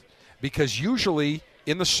basement because usually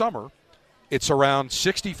in the summer it's around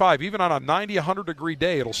 65. Even on a 90, 100-degree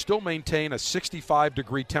day, it'll still maintain a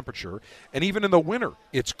 65-degree temperature. And even in the winter,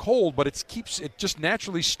 it's cold, but it just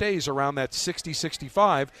naturally stays around that 60,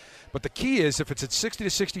 65. But the key is if it's at 60 to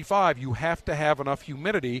 65, you have to have enough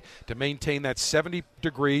humidity to maintain that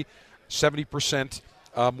 70-degree, 70%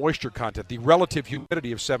 moisture content, the relative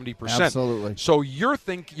humidity of 70%. Absolutely. So your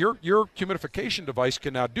humidification device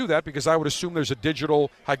can now do that because I would assume there's a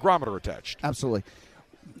digital hygrometer attached. Absolutely.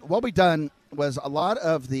 What we've done was a lot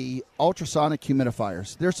of the ultrasonic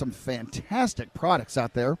humidifiers. There's some fantastic products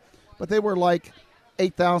out there, but they were like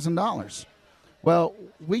 $8,000. Well,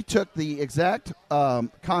 we took the exact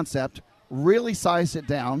concept, really sized it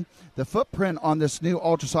down. The footprint on this new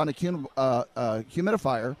ultrasonic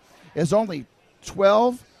humidifier is only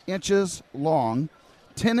 12 inches long,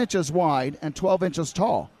 10 inches wide, and 12 inches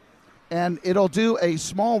tall. And it'll do a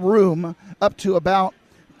small room up to about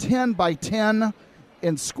 10 by 10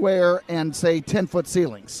 in square and, say, 10-foot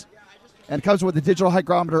ceilings. And it comes with a digital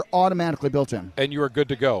hygrometer automatically built in. And you are good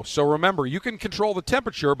to go. So remember, you can control the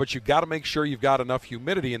temperature, but you've got to make sure you've got enough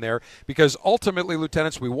humidity in there because ultimately,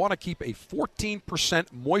 lieutenants, we want to keep a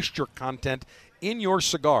 14% moisture content in your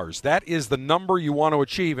cigars. That is the number you want to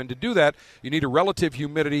achieve. And to do that, you need a relative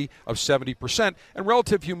humidity of 70%. And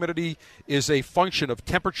relative humidity is a function of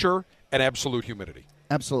temperature and absolute humidity.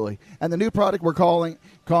 Absolutely. And the new product we're calling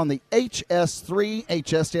the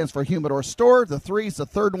HS3. HS stands for Humidor Store. The 3 is the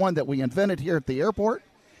third one that we invented here at the airport.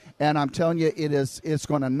 And I'm telling you, it's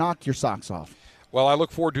going to knock your socks off. Well, I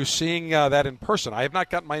look forward to seeing that in person. I have not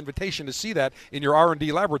gotten my invitation to see that in your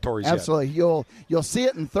R&D laboratories Absolutely. Yet. You'll see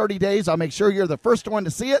it in 30 days. I'll make sure you're the first one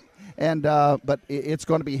to see it. And but it's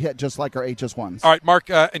going to be a hit just like our HS1s. All right, Mark,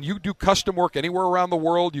 and you do custom work anywhere around the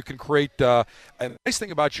world. You can create a nice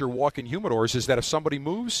thing about your walk-in humidors is that if somebody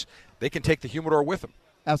moves, they can take the humidor with them.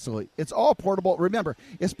 Absolutely. It's all portable. Remember,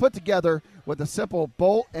 it's put together with a simple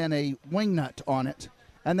bolt and a wing nut on it.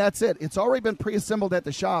 And that's it. It's already been pre-assembled at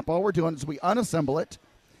the shop. All we're doing is we unassemble it,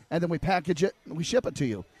 and then we package it, and we ship it to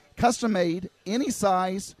you. Custom made, any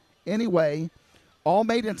size, any way, all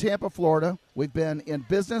made in Tampa, Florida. We've been in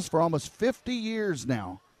business for almost 50 years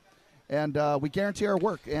now, and we guarantee our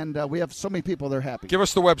work, and we have so many people that are happy. Give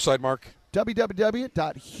us the website, Mark.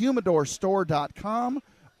 www.humidorstore.com,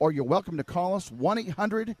 or you're welcome to call us,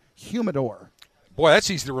 1-800-HUMIDOR. Boy,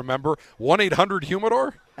 that's easy to remember.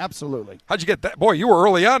 1-800-HUMIDOR? Absolutely. How'd you get that? Boy, you were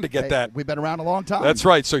early on to get that. We've been around a long time. That's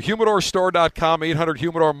right. So HumidorStore.com,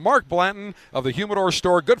 800-HUMIDOR. Mark Blanton of the Humidor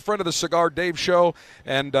Store, good friend of the Cigar Dave Show,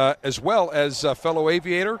 and as well as fellow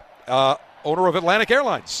aviator, owner of Atlantic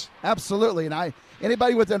Airlines. Absolutely. And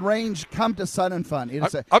Anybody within range, come to Sun and Fun. It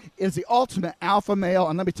is the ultimate alpha male,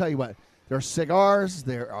 and let me tell you what. There's cigars,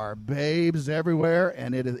 there are babes everywhere,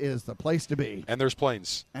 and it is the place to be. And there's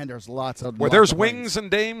planes. And there's lots of Where there's wings and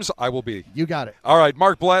dames, I will be. You got it. All right,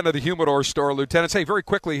 Mark Blanton of the Humidor Store. Lieutenants, hey, very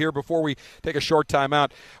quickly here before we take a short time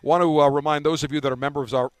out, want to remind those of you that are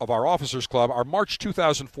members of our Officers Club, our March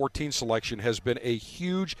 2014 selection has been a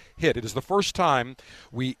huge hit. It is the first time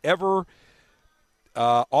we ever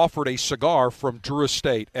offered a cigar from Drew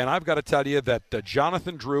Estate, and I've got to tell you that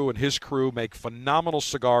Jonathan Drew and his crew make phenomenal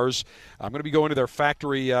cigars. I'm going to be going to their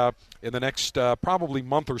factory in the next probably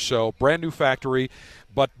month or so, brand new factory,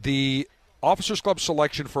 but the Officers Club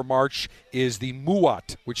selection for March is the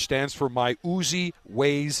Muat, which stands for My Uzi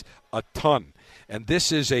Weighs a Ton. And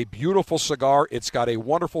this is a beautiful cigar. It's got a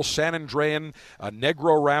wonderful San Andrean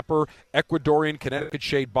Negro wrapper, Ecuadorian Connecticut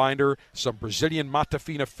shade binder, some Brazilian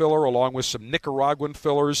Matafina filler along with some Nicaraguan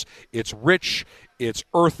fillers. It's rich. It's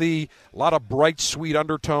earthy. A lot of bright, sweet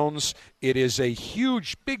undertones. It is a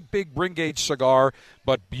huge, big bring gauge cigar,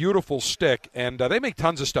 but beautiful stick. And they make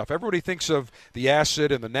tons of stuff. Everybody thinks of the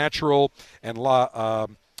acid and the natural and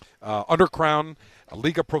Undercrown,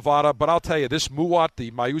 Liga Privada, but I'll tell you, this Muat,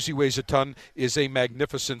 the My Uzi Weighs a Ton, is a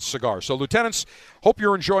magnificent cigar. So, Lieutenants, hope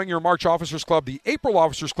you're enjoying your March Officers Club. The April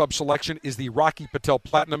Officers Club selection is the Rocky Patel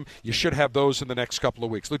Platinum. You should have those in the next couple of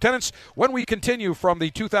weeks. Lieutenants, when we continue from the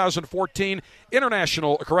 2014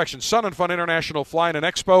 Sun and Fun International Flying and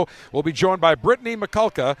Expo, we'll be joined by Brittany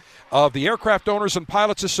McCulca of the Aircraft Owners and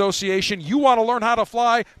Pilots Association. You want to learn how to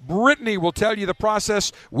fly? Brittany will tell you the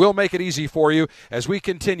process. We'll make it easy for you as we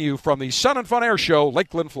continue from the Sun and Fun Air Show,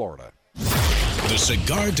 Lakeland, Florida. The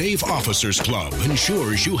Cigar Dave Officers Club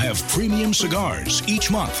ensures you have premium cigars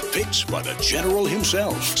each month picked by the General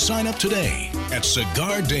himself. Sign up today at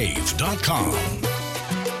CigarDave.com.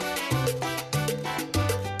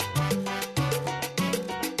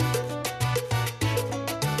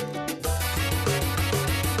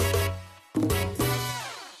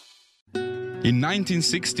 In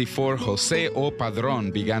 1964, Jose O.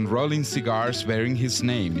 Padron began rolling cigars bearing his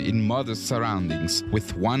name in modest surroundings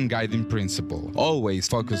with one guiding principle: always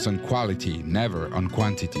focus on quality, never on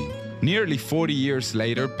quantity. Nearly 40 years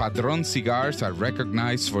later, Padron cigars are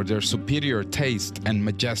recognized for their superior taste and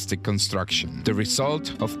majestic construction, the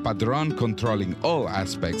result of Padron controlling all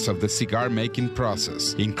aspects of the cigar-making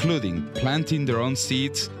process, including planting their own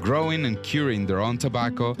seeds, growing and curing their own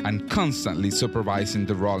tobacco, and constantly supervising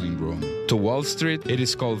the rolling room. To Wall Street, it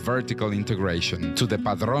is called vertical integration. To the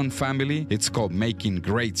Padron family, it's called making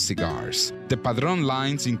great cigars. The Padron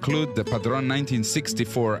lines include the Padron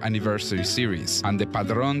 1964 Anniversary Series and the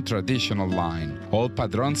Padron Traditional line. All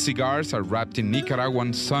Padron cigars are wrapped in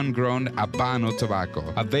Nicaraguan sun-grown Habano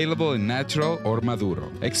tobacco, available in natural or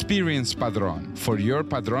Maduro. Experience Padron. For your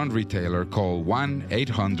Padron retailer, call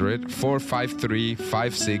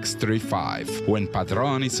 1-800-453-5635. When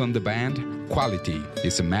Padron is on the band, quality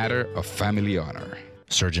is a matter of family honor.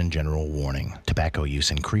 Surgeon General warning. Tobacco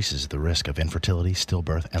use increases the risk of infertility,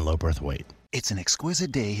 stillbirth, and low birth weight. It's an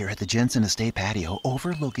exquisite day here at the Jensen Estate patio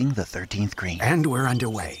overlooking the 13th green. And we're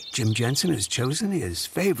underway. Jim Jensen has chosen his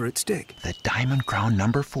favorite stick. The Diamond Crown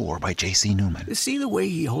No. 4 by J.C. Newman. See the way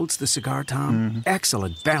he holds the cigar, Tom? Mm-hmm.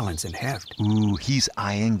 Excellent balance and heft. Ooh, he's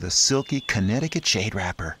eyeing the silky Connecticut shade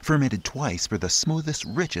wrapper, fermented twice for the smoothest,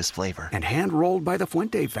 richest flavor. And hand-rolled by the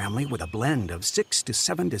Fuente family with a blend of 6 to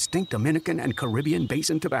 7 distinct Dominican and Caribbean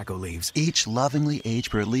basin tobacco leaves. Each lovingly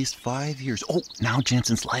aged for at least 5 years. Oh, now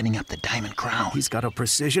Jensen's lighting up the Diamond Crown. He's got a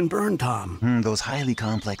precision burn, Tom. Those highly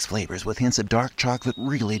complex flavors with hints of dark chocolate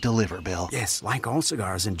really deliver, Bill. Yes, like all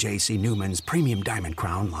cigars in J.C. Newman's premium Diamond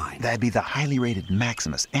Crown line. That'd be the highly rated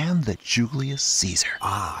Maximus and the Julius Caesar.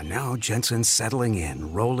 Ah, now Jensen's settling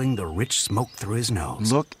in, rolling the rich smoke through his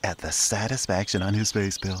nose. Look at the satisfaction on his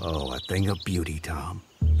face, Bill. Oh, a thing of beauty, Tom.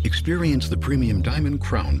 Experience the premium Diamond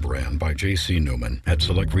Crown brand by J.C. Newman at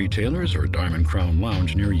select retailers or Diamond Crown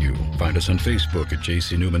Lounge near you. Find us on Facebook at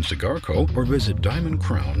J.C. Newman Cigar Co. or visit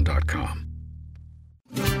diamondcrown.com.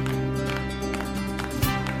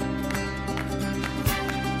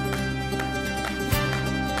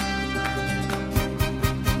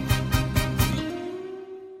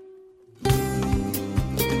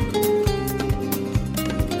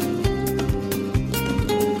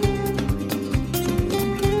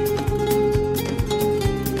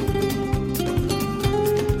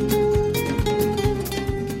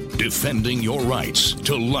 Defending your rights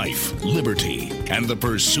to life, liberty, and the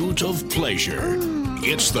pursuit of pleasure.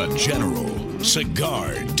 It's the General,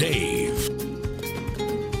 Cigar Dave.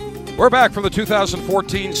 We're back from the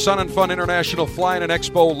 2014 Sun and Fun International Flying and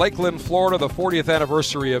Expo, Lakeland, Florida, the 40th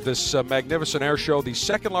anniversary of this magnificent air show, the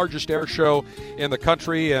second largest air show in the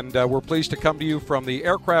country, and we're pleased to come to you from the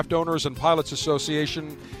Aircraft Owners and Pilots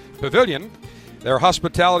Association Pavilion. Their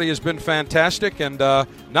hospitality has been fantastic, and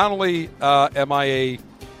not only am I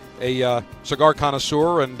a cigar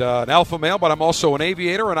connoisseur and an alpha male, but I'm also an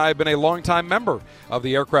aviator, and I've been a longtime member of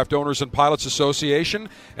the Aircraft Owners and Pilots Association,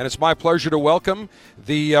 and it's my pleasure to welcome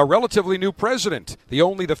the relatively new president,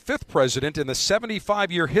 only the fifth president in the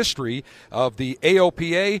 75-year history of the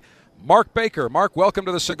AOPA, Mark Baker. Mark, welcome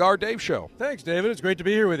to the Cigar Dave Show. Thanks, David. It's great to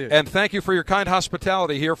be here with you. And thank you for your kind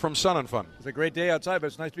hospitality here from Sun and Fun. It's a great day outside, but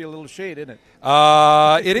it's nice to be a little shade, isn't it?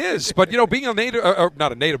 It is. But, being a native,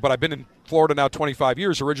 not a native, but I've been in Florida now 25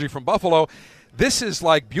 years, originally from Buffalo. This is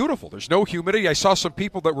like beautiful. There's no humidity. I saw some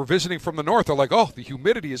people that were visiting from the north. They're like, oh, the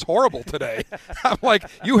humidity is horrible today. I'm like,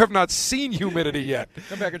 you have not seen humidity yet.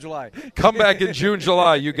 Come back in July. Come back in June,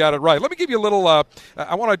 July. You got it right. Let me give you a little, I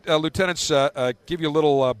want to, lieutenants, give you a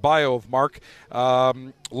little bio of Mark.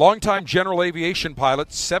 Longtime general aviation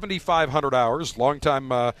pilot, 7,500 hours,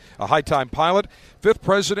 longtime a high-time pilot, fifth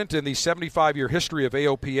president in the 75-year history of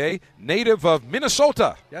AOPA, native of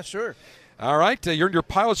Minnesota. Yes, sir. All right, you're in your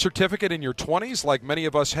pilot certificate in your 20s, like many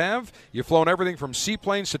of us have. You've flown everything from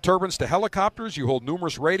seaplanes to turbines to helicopters. You hold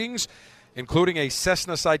numerous ratings, including a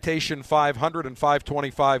Cessna Citation 500 and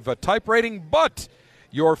 525 type rating. But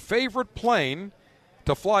your favorite plane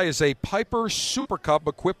to fly is a Piper Super Cub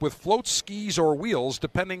equipped with float, skis, or wheels,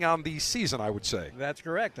 depending on the season, I would say. That's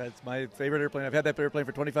correct. That's my favorite airplane. I've had that airplane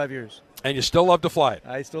for 25 years. And you still love to fly it?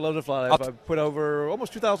 I still love to fly it. I've put over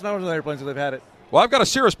almost 2,000 hours on the airplane since I've had it. Well, I've got a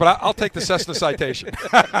Cirrus, but I'll take the Cessna Citation.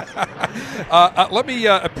 Let me,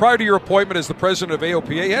 prior to your appointment as the president of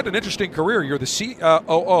AOPA, you had an interesting career. You're the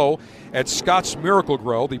COO at Scott's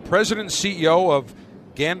Miracle-Gro, the president and CEO of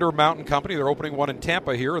Gander Mountain Company. They're opening one in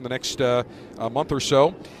Tampa here in the next month or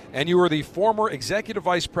so. And you were the former executive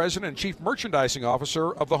vice president and chief merchandising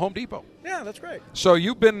officer of the Home Depot. Yeah, that's great. So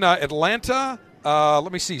you've been Atlanta.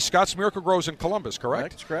 Let me see. Scott's Miracle-Gro is in Columbus, correct?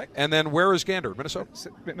 That's correct. And then where is Gander? Minnesota?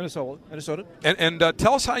 Minnesota. And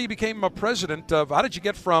tell us how you became a president of, how did you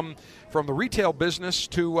get from the retail business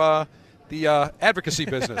to the advocacy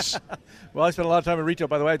business? Well, I spent a lot of time in retail.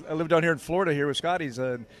 By the way, I lived down here in Florida here with Scotty's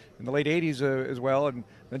in the late 80s as well, and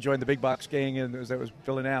then joined the big box gang as that was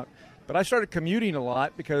filling out. But I started commuting a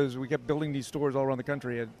lot because we kept building these stores all around the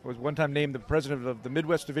country. I was one time named the president of the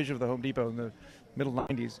Midwest division of the Home Depot in the middle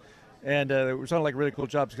 90s. And it sounded like a really cool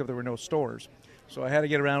job because there were no stores. So I had to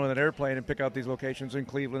get around with an airplane and pick out these locations in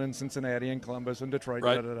Cleveland and Cincinnati and Columbus and Detroit,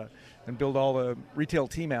 right. And build all the retail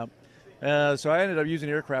team out. So I ended up using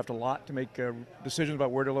aircraft a lot to make decisions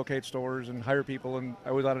about where to locate stores and hire people. And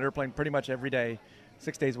I was on an airplane pretty much every day,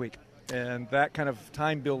 6 days a week. And that kind of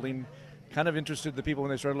time building kind of interested the people when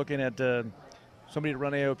they started looking at somebody to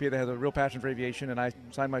run AOPA that has a real passion for aviation. And I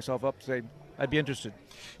signed myself up to say, I'd be interested.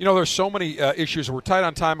 There's so many issues. We're tight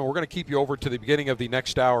on time, and we're going to keep you over to the beginning of the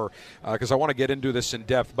next hour because I want to get into this in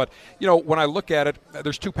depth. But, when I look at it,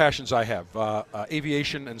 there's two passions I have,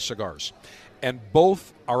 aviation and cigars. And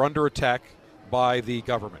both are under attack by the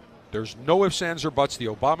government. There's no ifs, ands, or buts. The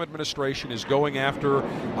Obama administration is going after,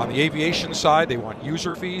 on the aviation side, they want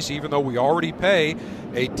user fees, even though we already pay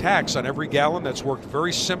a tax on every gallon. That's worked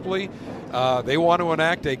very simply. They want to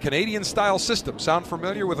enact a Canadian-style system. Sound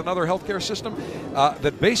familiar with another healthcare system?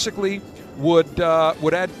 That basically would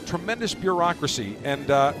add tremendous bureaucracy, and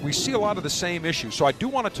we see a lot of the same issues. So I do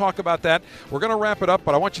want to talk about that. We're going to wrap it up,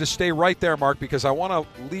 but I want you to stay right there, Mark, because I want to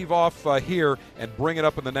leave off here and bring it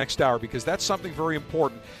up in the next hour, because that's something very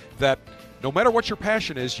important, that no matter what your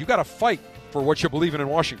passion is, you got to fight for what you believe in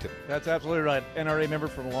Washington. That's absolutely right. NRA member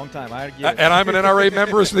for a long time. I get it. And I'm an NRA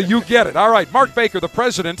member, so you get it. All right, Mark Baker, the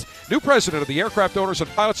new president of the Aircraft Owners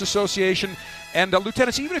and Pilots Association. And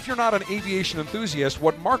lieutenants, even if you're not an aviation enthusiast,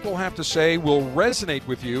 what Mark will have to say will resonate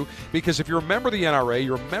with you, because if you're a member of the NRA,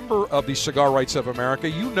 you're a member of the Cigar Rights of America,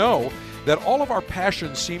 you know that all of our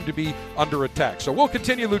passions seem to be under attack. So we'll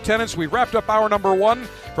continue, lieutenants. We wrapped up hour number 1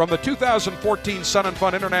 from the 2014 Sun and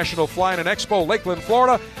Fun International Flying and Expo, Lakeland,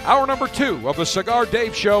 Florida. Hour number 2 of the Cigar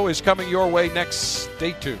Dave Show is coming your way next.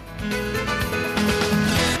 Stay tuned.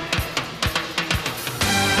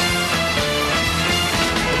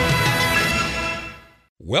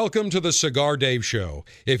 Welcome to the Cigar Dave Show.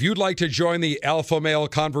 If you'd like to join the Alpha Male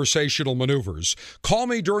Conversational Maneuvers, call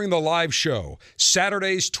me during the live show,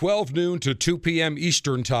 Saturdays 12 noon to 2 p.m.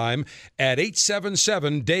 Eastern Time at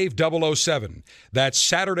 877-DAVE-007. That's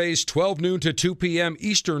Saturdays 12 noon to 2 p.m.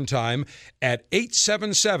 Eastern Time at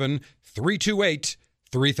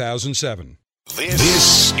 877-328-3007.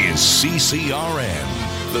 This is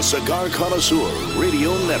CCRN. the Cigar Connoisseur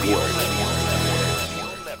Radio Network.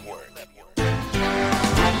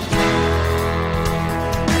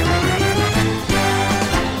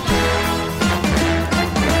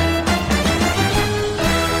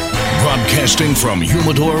 Broadcasting from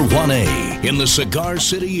Humidor 1A in the cigar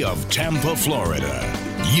city of Tampa, Florida,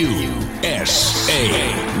 USA.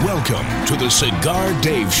 Welcome to the Cigar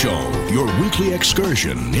Dave Show, your weekly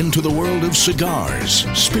excursion into the world of cigars,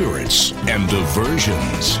 spirits, and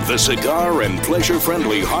diversions. The cigar and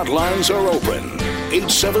pleasure-friendly hotlines are open.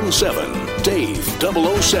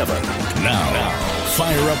 877-DAVE-007. Now,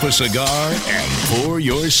 fire up a cigar and pour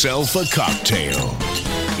yourself a cocktail.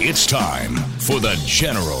 It's time for the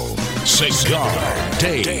General Cigar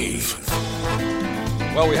Dave.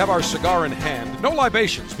 Well, we have our cigar in hand. No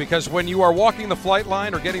libations, because when you are walking the flight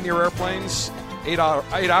line or getting near airplanes, 8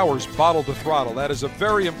 hours bottle to throttle. That is a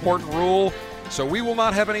very important rule. So we will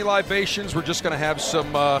not have any libations. We're just going to have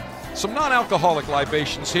some non-alcoholic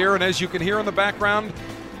libations here. And as you can hear in the background,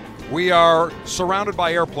 we are surrounded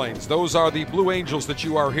by airplanes. Those are the Blue Angels that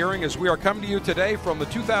you are hearing as we are coming to you today from the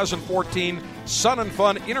 2014 Sun and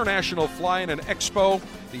Fun International Fly-In and Expo,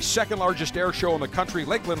 the second largest air show in the country,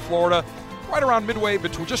 Lakeland, Florida, right around midway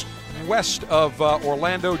between just west of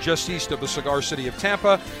Orlando, just east of the cigar city of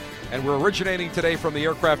Tampa. And we're originating today from the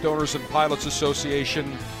Aircraft Owners and Pilots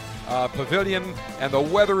Association Pavilion, and the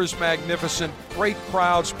weather is magnificent, great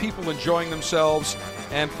crowds, people enjoying themselves.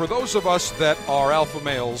 And for those of us that are alpha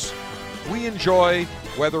males, we enjoy,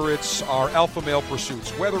 whether it's our alpha male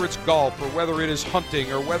pursuits, whether it's golf or whether it is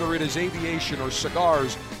hunting or whether it is aviation or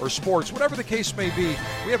cigars or sports, whatever the case may be,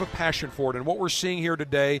 we have a passion for it. And what we're seeing here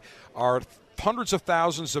today are hundreds of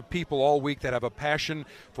thousands of people all week that have a passion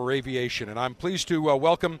for aviation. And I'm pleased to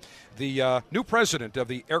welcome the new president of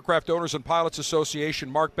the Aircraft Owners and Pilots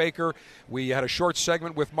Association, Mark Baker. We had a short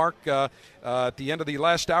segment with Mark at the end of the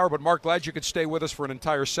last hour, but Mark, glad you could stay with us for an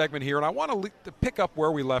entire segment here. And I want to pick up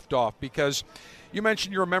where we left off, because you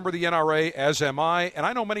mentioned you're a member of the NRA, as am I, and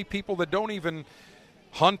I know many people that don't even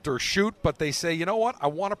hunt or shoot, but they say, you know what, I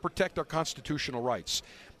want to protect our constitutional rights.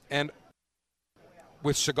 And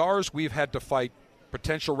with cigars, we've had to fight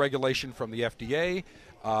potential regulation from the FDA,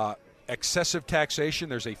 excessive taxation.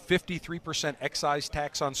 There's a 53% excise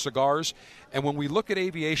tax on cigars. And when we look at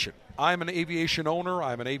aviation, I'm an aviation owner,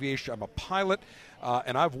 I'm a pilot,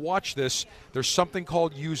 and I've watched this. There's something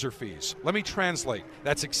called user fees. Let me translate.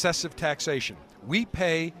 That's excessive taxation. We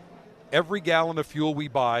pay every gallon of fuel we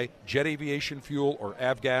buy, jet aviation fuel or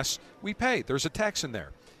avgas, we pay. There's a tax in there.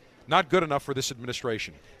 Not good enough for this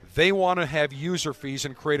administration. They want to have user fees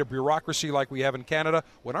and create a bureaucracy like we have in Canada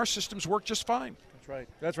when our systems work just fine.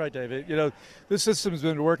 That's right, David. You know, this system's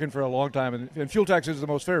been working for a long time, and fuel taxes is the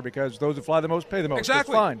most fair because those that fly the most pay the most.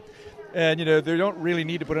 Exactly. That's fine. And, you know, they don't really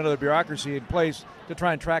need to put another bureaucracy in place to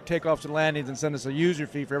try and track takeoffs and landings and send us a user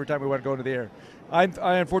fee for every time we want to go into the air. I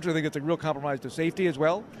unfortunately think it's a real compromise to safety as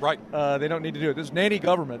well. Right. They don't need to do it. This nanny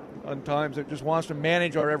government, on times, that just wants to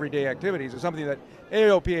manage our everyday activities is something that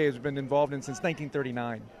AOPA has been involved in since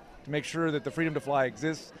 1939 to make sure that the freedom to fly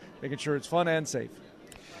exists, making sure it's fun and safe.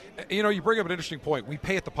 You know, you bring up an interesting point. We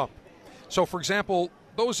pay at the pump. So, for example,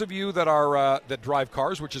 those of you that are that drive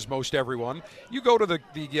cars, which is most everyone, you go to the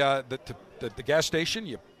gas station,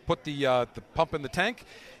 you put the pump in the tank.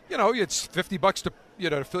 You know, it's $50 to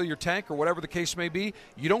fill your tank or whatever the case may be.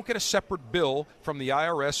 You don't get a separate bill from the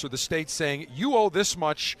IRS or the state saying you owe this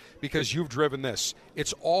much because you've driven this.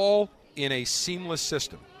 It's all in a seamless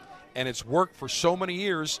system, and it's worked for so many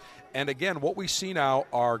years. And again, what we see now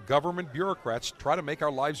are government bureaucrats try to make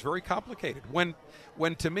our lives very complicated. When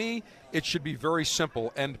to me, it should be very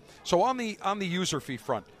simple. And so on the user fee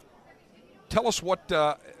front, tell us what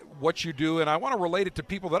you do, and I want to relate it to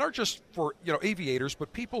people that aren't just for aviators,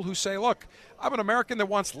 but people who say, look, I'm an American that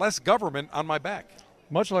wants less government on my back.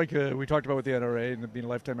 Much like we talked about with the NRA and being a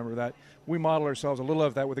lifetime member of that, we model ourselves a little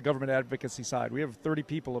of that with the government advocacy side. We have 30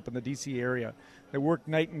 people up in the D.C. area that work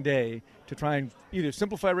night and day to try and either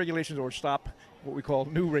simplify regulations or stop what we call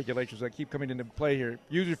new regulations that keep coming into play here.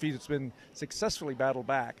 User fees, it's been successfully battled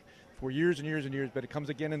back for years and years and years, but it comes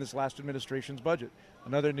again in this last administration's budget.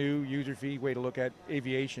 Another new user fee way to look at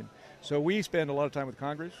aviation. So we spend a lot of time with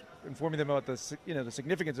Congress informing them about the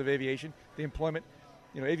significance of aviation, the employment.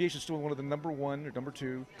 Aviation is still one of the number one or number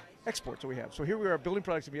two exports that we have. So here we are building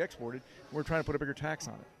products to be exported, and we're trying to put a bigger tax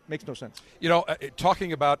on it. Makes no sense.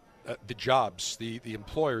 Talking about the jobs, the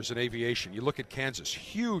employers in aviation, you look at Kansas,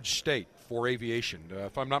 huge state for aviation.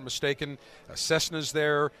 If I'm not mistaken, Cessna's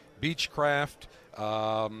there, Beechcraft,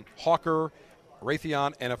 Hawker,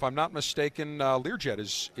 Raytheon, and if I'm not mistaken, Learjet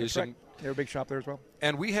is in. They have a big shop there as well.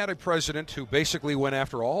 And we had a president who basically went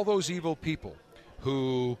after all those evil people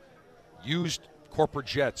who used corporate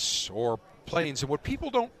jets or planes. And what people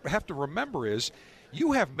don't have to remember is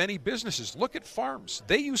you have many businesses. Look at farms.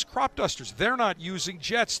 They use crop dusters. They're not using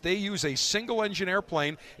jets. They use a single-engine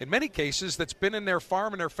airplane, in many cases, that's been in their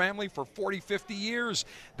farm and their family for 40, 50 years.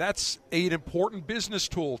 That's an important business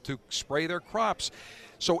tool to spray their crops.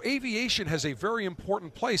 So aviation has a very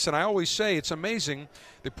important place, and I always say it's amazing.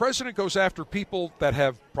 The president goes after people that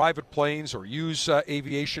have private planes or use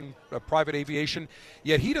private aviation,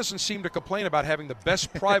 yet he doesn't seem to complain about having the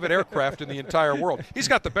best private aircraft in the entire world. He's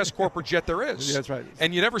got the best corporate jet there is. Yeah, that's right.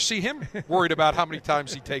 And you never see him worried about how many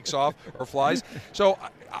times he takes off or flies. So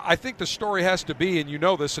I think the story has to be, and you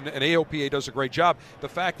know this, and AOPA does a great job, the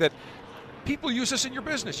fact that people use this in your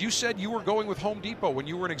business. You said you were going with Home Depot when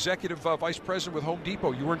you were an executive vice president with Home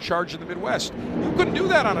Depot. You were in charge of the Midwest. You couldn't do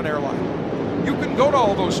that on an airline. You couldn't go to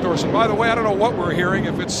all those stores. And by the way, I don't know what we're hearing,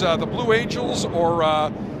 if it's the Blue Angels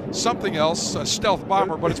or something else, a stealth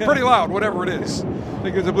bomber, but it's pretty loud, whatever it is. I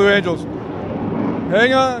think it's the Blue Angels.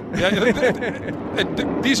 Hang on.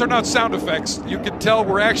 These are not sound effects. You can tell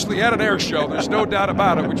we're actually at an air show. There's no doubt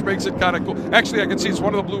about it, which makes it kind of cool. Actually, I can see it's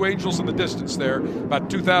one of the Blue Angels in the distance there, about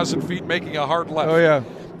 2,000 feet, making a hard left. Oh, yeah.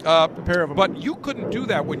 A pair of them. But you couldn't do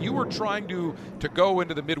that when you were trying to go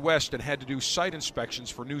into the Midwest and had to do site inspections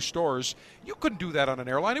for new stores. You couldn't do that on an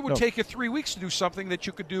airline. It would take you 3 weeks to do something that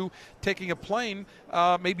you could do taking a plane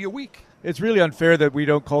maybe a week. It's really unfair that we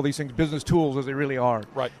don't call these things business tools as they really are.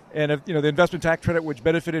 Right. And if, the investment tax credit, which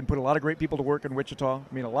benefited and put a lot of great people to work in Wichita,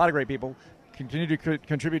 a lot of great people, continue to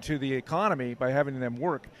contribute to the economy by having them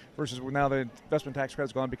work, versus now the investment tax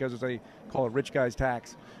credit's gone because they call it rich guy's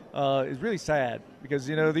tax, is really sad, because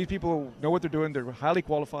these people know what they're doing. They're highly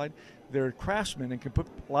qualified. They're craftsmen and can put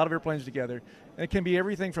a lot of airplanes together. And it can be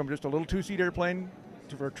everything from just a little two-seat airplane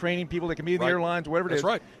for training people that can be in the airlines, whatever it is.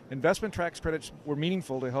 That's right. Investment tax credits were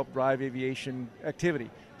meaningful to help drive aviation activity.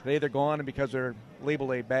 Today they're gone, and because they're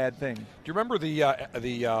labeled a bad thing. Do you remember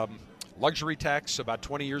the luxury tax about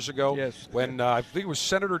 20 years ago? Yes. When I think it was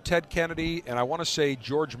Senator Ted Kennedy and I want to say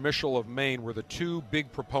George Mitchell of Maine were the two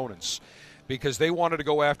big proponents, because they wanted to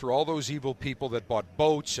go after all those evil people that bought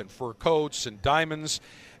boats and fur coats and diamonds,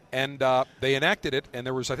 and they enacted it, and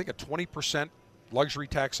there was, I think, a 20% luxury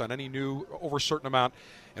tax on any new over a certain amount.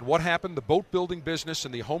 And what happened? The boat building business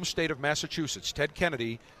in the home state of Massachusetts, Ted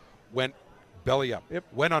Kennedy, went belly up,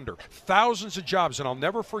 went under. Thousands of jobs. And I'll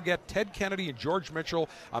never forget Ted Kennedy and George Mitchell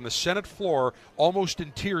on the Senate floor almost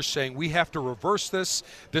in tears saying, we have to reverse this.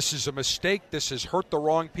 This is a mistake. This has hurt the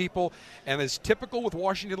wrong people. And as typical with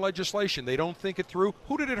Washington legislation, they don't think it through.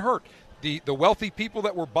 Who did it hurt? The wealthy people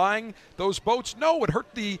that were buying those boats? No, it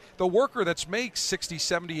hurt the worker that's makes 60,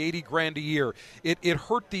 70, 80 grand a year. It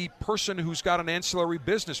hurt the person who's got an ancillary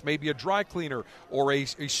business, maybe a dry cleaner or a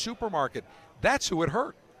supermarket. That's who it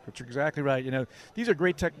hurt. But you're exactly right. These are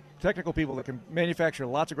great technical people that can manufacture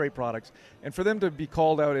lots of great products, and for them to be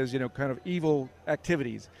called out as kind of evil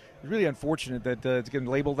activities is really unfortunate that it's getting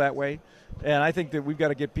labeled that way. And I think that we've got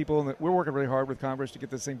to get people, and we're working really hard with Congress to get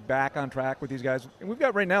this thing back on track with these guys. And we've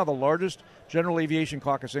got right now the largest general aviation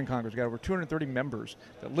caucus in Congress. We've got over 230 members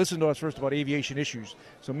that listen to us first about aviation issues.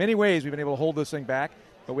 So in many ways we've been able to hold this thing back.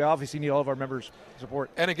 But we obviously need all of our members'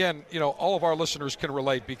 support. And again, all of our listeners can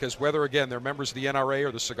relate, because whether, again, they're members of the NRA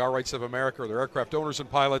or the Cigar Rights of America or they're aircraft owners and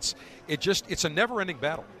pilots, it's a never-ending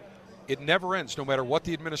battle. It never ends, no matter what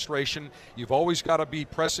the administration. You've always got to be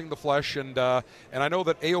pressing the flesh. And I know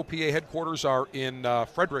that AOPA headquarters are in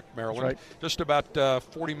Frederick, Maryland, right. Just about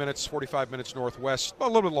 45 minutes northwest, a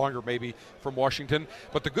little bit longer maybe from Washington.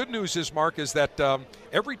 But the good news is, Mark, is that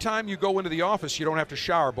every time you go into the office, you don't have to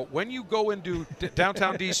shower. But when you go into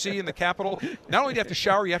downtown D.C. in the Capitol, not only do you have to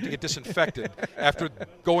shower, you have to get disinfected after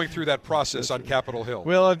going through that process on Capitol Hill.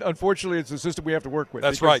 Well, unfortunately, it's a system we have to work with.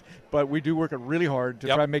 That's right. But we do work really hard to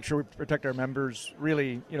try and make sure we protect our members,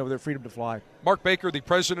 really, their freedom to fly. Mark Baker, the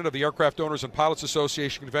president of the Aircraft Owners and Pilots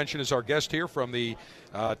Association Convention, is our guest here from the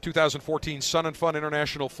 2014 Sun and Fun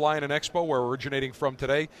International Fly-In and Expo, where we're originating from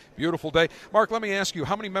today. Beautiful day. Mark, let me ask you,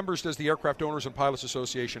 how many members does the Aircraft Owners and Pilots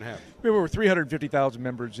Association have? We have over 350,000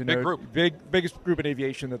 members. Big group. Biggest group in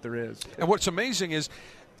aviation that there is. And what's amazing is,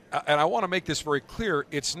 and I want to make this very clear,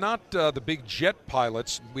 it's not the big jet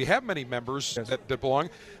pilots. We have many members that belong,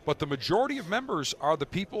 but the majority of members are the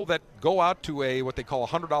people that go out to what they call a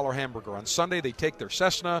 $100 hamburger. On Sunday, they take their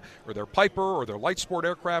Cessna or their Piper or their light sport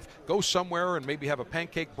aircraft, go somewhere and maybe have a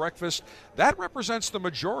pancake breakfast. That represents the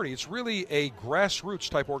majority. It's really a grassroots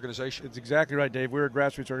type organization. It's exactly right, Dave. We're a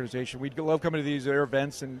grassroots organization. We love coming to these air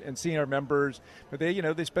events and seeing our members. But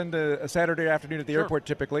they spend a Saturday afternoon at the airport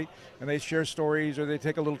typically, and they share stories, or they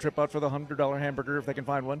take a little trip out for the $100 hamburger if they can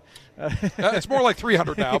find one. It's more like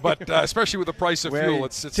 $300 now, but especially with the price of fuel,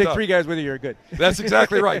 it's take tough. 3 guys with you, you're good. That's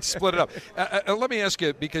exactly right. Split it up. Let me ask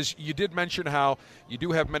you, because you did mention how you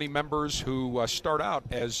do have many members who start out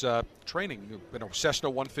as training, Cessna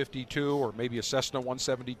 152 or maybe a Cessna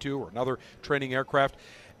 172 or another training aircraft,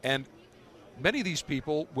 and many of these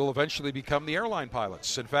people will eventually become the airline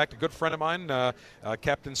pilots. In fact, a good friend of mine,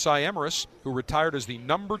 Captain Cy Emrys, who retired as the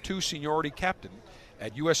number 2 seniority captain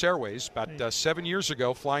at U.S. Airways about 7 years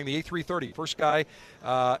ago, flying the A330. First guy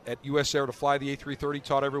at U.S. Air to fly the A330,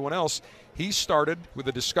 taught everyone else. He started with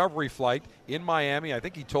a Discovery flight in Miami. I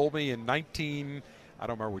think he told me in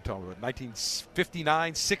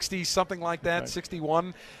 1959, 60, something like that, right.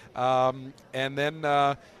 61. And then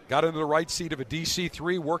got into the right seat of a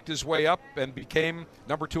DC-3, worked his way up, and became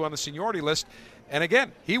number 2 on the seniority list. And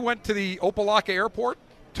again, he went to the Opa-locka Airport,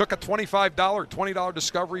 took a $20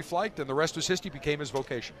 Discovery flight, and the rest was history, became his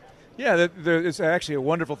vocation. Yeah, it's actually a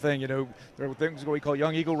wonderful thing. There are things we call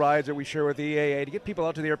Young Eagle rides that we share with the EAA to get people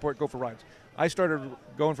out to the airport, go for rides. I started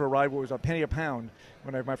going for a ride where it was a penny a pound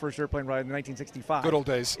when I had my first airplane ride in 1965. Good old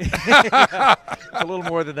days. It's a little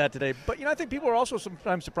more than that today. But, I think people are also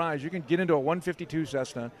sometimes surprised. You can get into a 152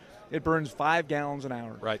 Cessna. It burns 5 gallons an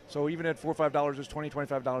hour. Right. So even at $4 or $5, it's $20,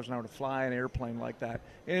 $25 an hour to fly an airplane like that.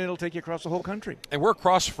 And it'll take you across the whole country. And we're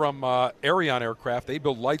across from Ariane Aircraft. They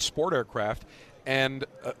build light sport aircraft. And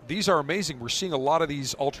these are amazing. We're seeing a lot of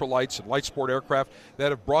these ultralights and light sport aircraft that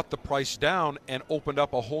have brought the price down and opened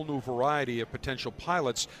up a whole new variety of potential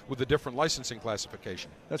pilots with a different licensing classification.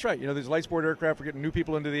 That's right. These light sport aircraft, we're getting new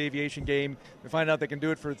people into the aviation game. They find out they can do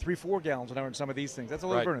it for 3-4 gallons an hour in some of these things. That's a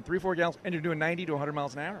little burning. 3-4 gallons, and you're doing 90 to 100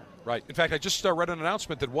 miles an hour. Right. In fact, I just read an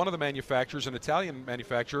announcement that one of the manufacturers, an Italian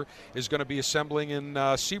manufacturer, is going to be assembling in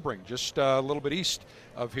Sebring, just a little bit east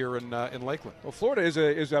of here in Lakeland. Well, Florida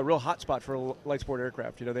is a real hot spot for light sport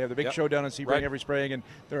aircraft. They have the big show down in Sebring every spring, and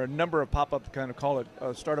there are a number of pop-up,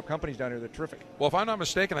 startup companies down here that are terrific. Well, if I'm not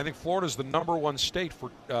mistaken, I think Florida is the number 1 state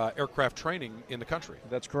for aircraft training in the country.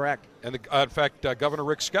 That's correct. And in fact, Governor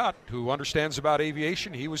Rick Scott, who understands about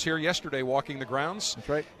aviation, he was here yesterday walking the grounds. That's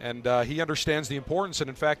right. And he understands the importance. And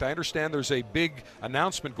in fact, I understand there's a big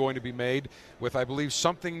announcement going to be made with, I believe,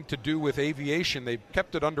 something to do with aviation. They've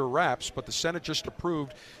kept it under wraps, but the Senate just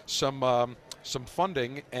approved some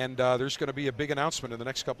funding, and there's going to be a big announcement in the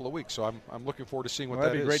next couple of weeks. So I'm looking forward to seeing what that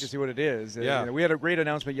is. That'd be great to see what it is. Yeah. We had a great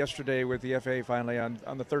announcement yesterday with the FAA finally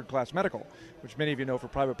on the third-class medical, which many of you know for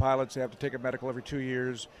private pilots, they have to take a medical every 2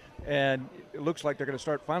 years. And it looks like they're going to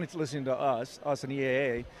start finally listening to us and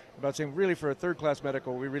EAA, about saying really for a third-class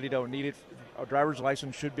medical, we really don't need it. A driver's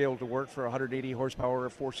license should be able to work for a 180 horsepower,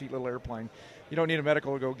 4-seat little airplane. You don't need a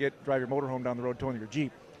medical to go drive your motorhome down the road towing your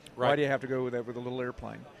Jeep. Right. Why do you have to go with a little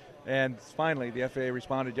airplane? And finally, the FAA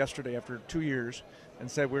responded yesterday after 2 years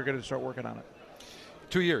and said we're going to start working on it.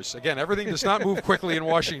 2 years. Again, everything does not move quickly in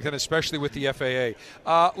Washington, especially with the FAA.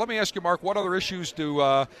 Let me ask you, Mark, what other issues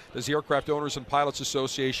does the Aircraft Owners and Pilots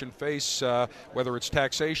Association face, whether it's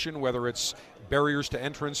taxation, whether it's barriers to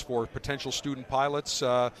entrance for potential student pilots,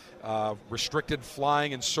 restricted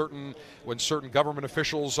flying when certain government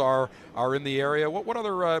officials are in the area? What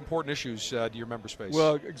other important issues do your members face?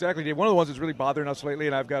 Well, exactly, Dave. One of the ones that's really bothering us lately,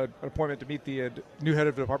 and I've got an appointment to meet the new head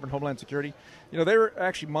of the Department of Homeland Security. They're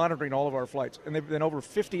actually monitoring all of our flights, and they've been over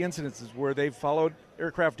 50 incidences where they've followed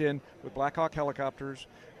aircraft in with Black Hawk helicopters,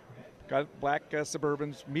 got black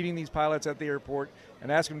Suburbans, meeting these pilots at the airport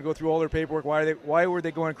and asking them to go through all their paperwork. Why were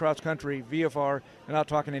they going cross country, VFR, and not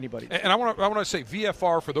talking to anybody? And I want to say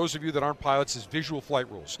VFR, for those of you that aren't pilots, is Visual Flight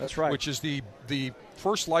Rules. That's right. Which is the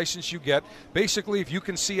first license you get. Basically, if you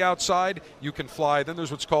can see outside, you can fly. Then there's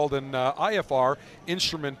what's called an IFR,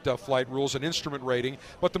 Instrument Flight Rules, an instrument rating.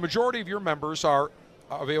 But the majority of your members of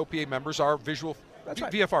AOPA members are visual That's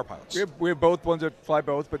right. VFR pilots. We have both ones that fly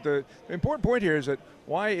both, but the important point here is that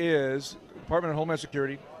why is the Department of Homeland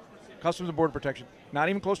Security, Customs and Border Protection, not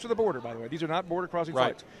even close to the border, by the way. These are not border crossing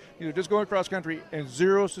flights. These are just going across country and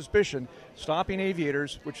zero suspicion, stopping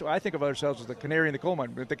aviators, which I think of ourselves as the canary in the coal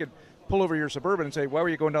mine. If they could pull over your Suburban and say, why were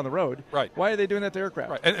you going down the road? Right. Why are they doing that to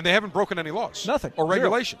aircraft? Right. And they haven't broken any laws. Nothing. Or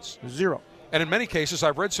regulations. Zero. And in many cases,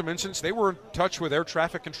 I've read some incidents, they were in touch with air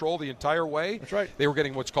traffic control the entire way. That's right. They were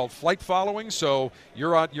getting what's called flight following, so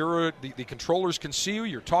the controllers can see you,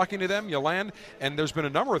 you're talking to them, you land, and there's been a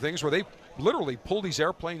number of things where they literally pull these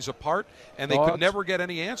airplanes apart, and they could never get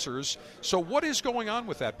any answers. So what is going on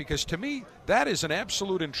with that? Because to me, that is an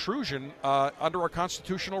absolute intrusion under our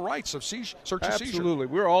constitutional rights of search and seizure. Absolutely.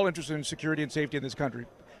 We're all interested in security and safety in this country,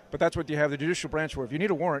 but that's what you have the judicial branch for. If you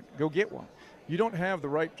need a warrant, go get one. You don't have the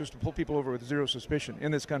right just to pull people over with zero suspicion in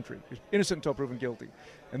this country. You're innocent until proven guilty.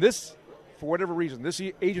 And this for whatever reason, this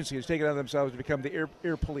agency has taken it on themselves to become the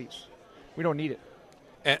air police. We don't need it.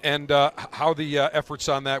 And how the efforts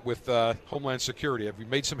on that with Homeland Security? Have you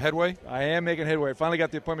made some headway? I am making headway. I finally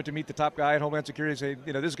got the appointment to meet the top guy at Homeland Security and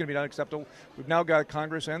say, this is going to be unacceptable. We've now got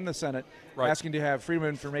Congress and the Senate asking to have Freedom of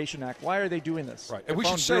Information Act. Why are they doing this? Right. And we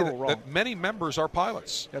should say that many members are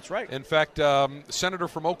pilots. That's right. In fact, Senator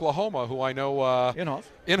from Oklahoma, who I know,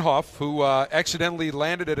 Inhofe, who accidentally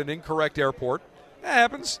landed at an incorrect airport. That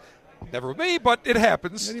happens. Never with me, but it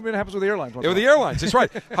happens. It even happens with the airlines. With the airlines, that's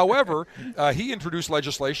right. However, he introduced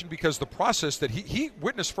legislation because the process that he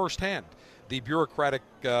witnessed firsthand, the bureaucratic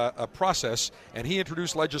process, and he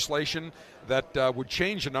introduced legislation that would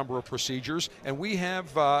change a number of procedures. And we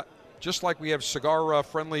have, just like we have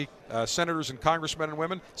cigar-friendly senators and congressmen and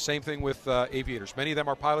women, same thing with aviators. Many of them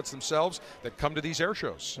are pilots themselves that come to these air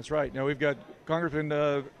shows. That's right. Now we've got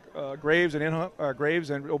Congressman Graves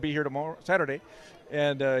and will be here tomorrow, Saturday.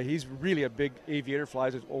 And he's really a big aviator,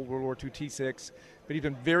 flies his old World War II T-6. But he's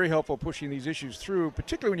been very helpful pushing these issues through,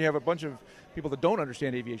 particularly when you have a bunch of people that don't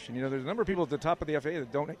understand aviation. There's a number of people at the top of the FAA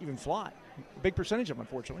that don't even fly. A big percentage of them,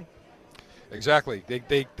 unfortunately. Exactly.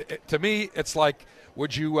 They to me, it's like,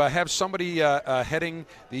 would you have somebody heading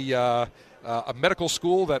the a medical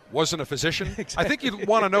school that wasn't a physician? Exactly. I think you'd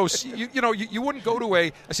want to know. You wouldn't go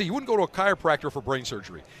to you wouldn't go to a chiropractor for brain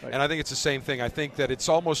surgery. Right. And I think it's the same thing. I think that it's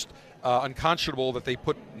almost unconscionable that they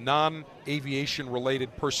put non-aviation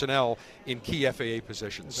related personnel in key FAA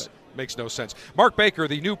positions. Right. Makes no sense. Mark Baker,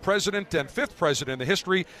 the new president and fifth president in the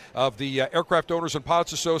history of the Aircraft Owners and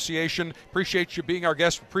Pilots Association. Appreciate you being our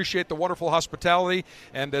guest. Appreciate the wonderful hospitality.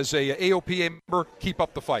 And as a AOPA member, keep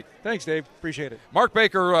up the fight. Thanks, Dave. Appreciate it. Mark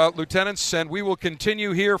Baker, lieutenants, and we will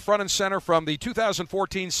continue here front and center from the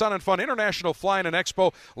 2014 Sun and Fun International Flying and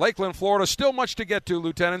Expo, Lakeland, Florida. Still much to get to,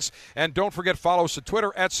 lieutenants. And don't forget, follow us on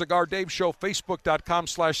Twitter at Cigar Dave Show,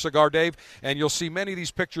 Facebook.com/Cigar Dave. And you'll see many of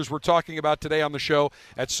these pictures we're talking about today on the show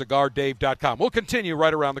at CigarDave.com. We'll continue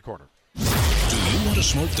right around the corner. Do you want to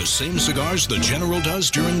smoke the same cigars the General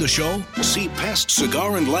does during the show? See past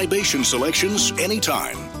cigar and libation selections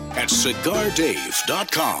anytime at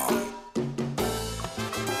CigarDave.com.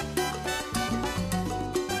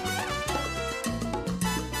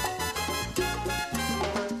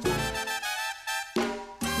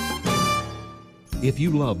 If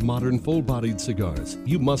you love modern full-bodied cigars,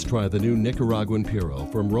 you must try the new Nicaraguan Puro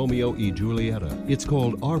from Romeo y Julieta. It's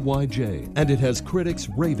called RYJ, and it has critics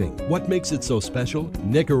raving. What makes it so special?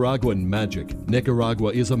 Nicaraguan magic.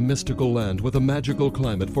 Nicaragua is a mystical land with a magical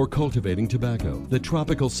climate for cultivating tobacco. The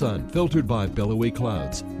tropical sun, filtered by billowy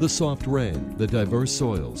clouds, the soft rain, the diverse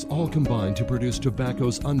soils, all combine to produce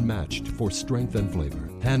tobaccos unmatched for strength and flavor.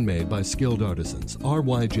 Handmade by skilled artisans,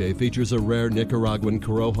 RYJ features a rare Nicaraguan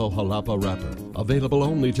Corojo Jalapa wrapper, available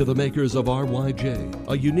only to the makers of RYJ,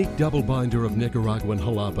 a unique double binder of Nicaraguan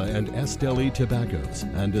Jalapa and Esteli tobaccos,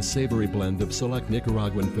 and a savory blend of select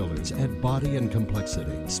Nicaraguan fillers add body and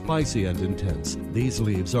complexity, spicy and intense. These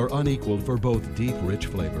leaves are unequaled for both deep, rich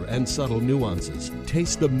flavor and subtle nuances.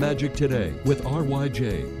 Taste the magic today with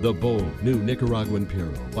RYJ, the bold new Nicaraguan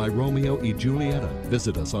Puro by Romeo y Julieta.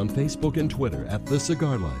 Visit us on Facebook and Twitter at The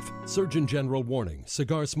Cigar Life. Surgeon General warning,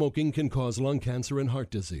 cigar smoking can cause lung cancer and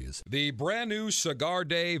heart disease. The brand new Cigar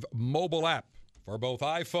Dave mobile app for both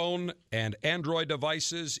iPhone and Android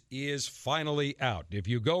devices is finally out. If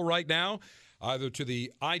you go right now, either to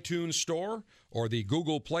the iTunes Store or the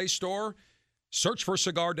Google Play Store, search for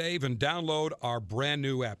Cigar Dave and download our brand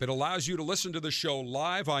new app. It allows you to listen to the show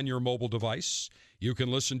live on your mobile device. You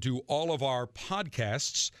can listen to all of our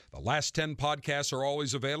podcasts. The last 10 podcasts are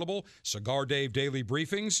always available. Cigar Dave Daily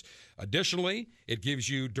Briefings. Additionally, it gives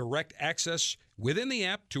you direct access within the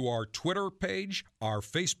app to our Twitter page, our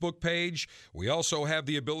Facebook page. We also have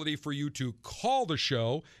the ability for you to call the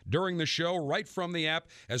show during the show right from the app,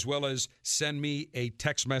 as well as send me a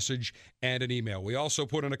text message and an email. We also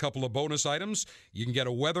put in a couple of bonus items. You can get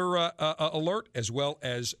a weather alert as well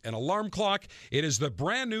as an alarm clock. It is the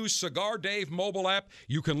brand new Cigar Dave mobile app.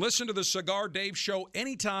 You can listen to the Cigar Dave Show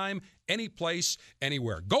anytime, any place,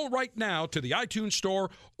 anywhere. Go right now to the iTunes Store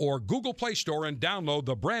or Google Play Store and download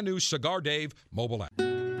the brand new Cigar Dave mobile app.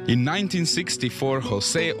 In 1964,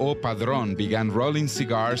 Jose O. Padron began rolling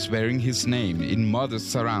cigars bearing his name in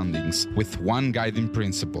modest surroundings with one guiding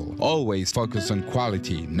principle: always focus on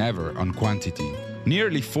quality, never on quantity.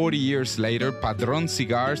 Nearly 40 years later, Padron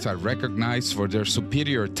cigars are recognized for their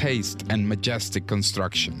superior taste and majestic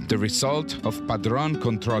construction, the result of Padron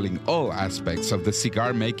controlling all aspects of the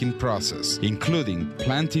cigar-making process, including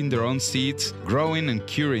planting their own seeds, growing and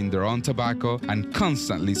curing their own tobacco, and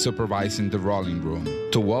constantly supervising the rolling room.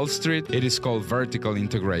 To Wall Street, it is called vertical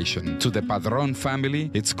integration. To the Padron family,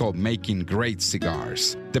 it's called making great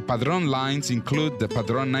cigars. The Padron lines include the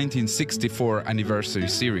Padron 1964 Anniversary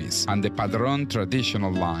Series and the Padron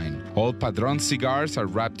Traditional line. All Padron cigars are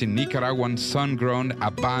wrapped in Nicaraguan sun-grown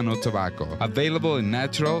Habano tobacco, available in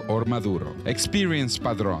natural or maduro. Experience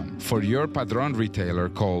Padron. For your Padron retailer,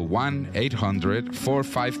 call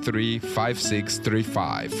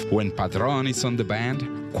 1-800-453-5635. When Padron is on the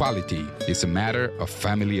band, quality is a matter of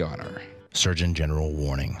family honor. Surgeon General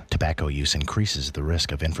warning. Tobacco use increases the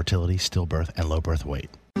risk of infertility, stillbirth, and low birth weight.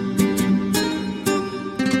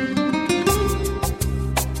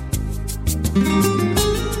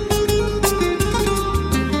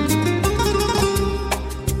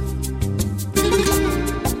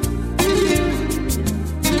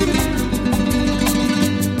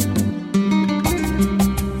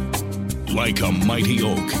 Like a mighty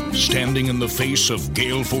oak, standing in the face of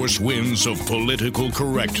gale force winds of political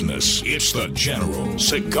correctness, it's the General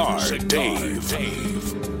Cigar Dave.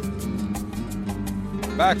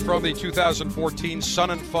 Back from the 2014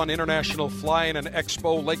 Sun and Fun International Fly-In and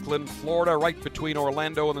Expo, Lakeland, Florida, right between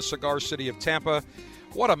Orlando and the cigar city of Tampa.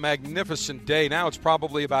 What a magnificent day. Now it's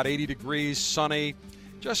probably about 80 degrees, sunny.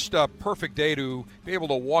 Just a perfect day to be able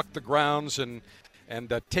to walk the grounds and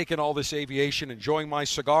taking all this aviation, enjoying my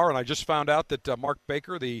cigar. And I just found out that Mark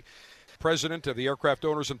Baker, the president of the Aircraft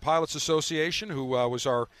Owners and Pilots Association, who was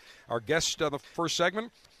our guest on the first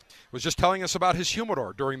segment, was just telling us about his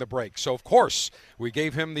humidor during the break. So, of course, we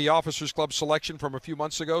gave him the Officers Club selection from a few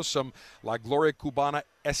months ago, some La Gloria Cubana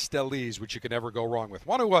Esteliz, which you can never go wrong with.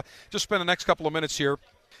 Want to just spend the next couple of minutes here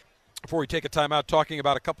before we take a time out talking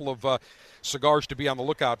about a couple of cigars to be on the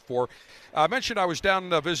lookout for. I mentioned I was down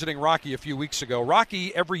visiting Rocky a few weeks ago.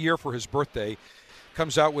 Rocky, every year for his birthday,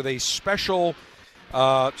 comes out with a special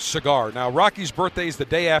cigar. Now, Rocky's birthday is the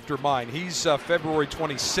day after mine. He's February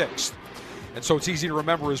 26th. And so it's easy to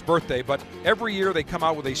remember his birthday. But every year they come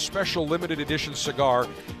out with a special limited edition cigar.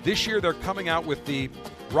 This year they're coming out with the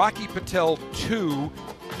Rocky Patel 2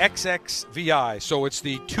 XXVI. So it's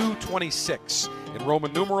the 226 in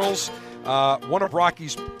Roman numerals. One of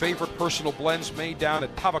Rocky's favorite personal blends made down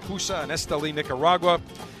at Tavacusa in Esteli, Nicaragua.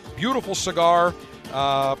 Beautiful cigar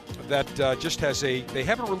that just has they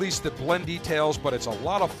haven't released the blend details, but it's a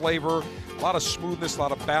lot of flavor, a lot of smoothness, a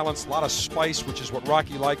lot of balance, a lot of spice, which is what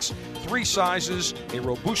Rocky likes. 3 sizes, a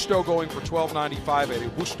Robusto going for $12.95, a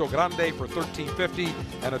Robusto Grande for $13.50,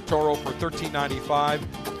 and a Toro for $13.95.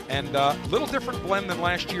 And a little different blend than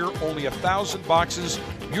last year, only 1,000 boxes,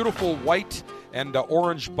 beautiful white and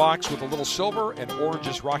orange box with a little silver, and orange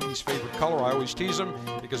is Rocky's favorite color. I always tease him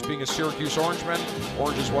because being a Syracuse Orangeman,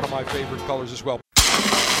 orange is one of my favorite colors as well.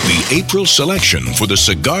 The April selection for the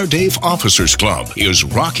Cigar Dave Officers Club is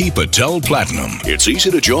Rocky Patel Platinum. It's easy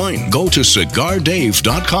to join. Go to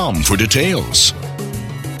CigarDave.com for details.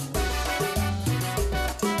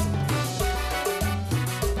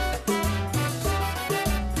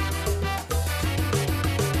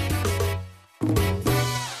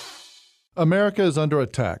 America is under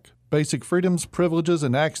attack. Basic freedoms, privileges,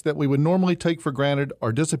 and acts that we would normally take for granted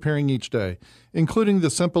are disappearing each day, including the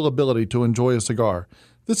simple ability to enjoy a cigar.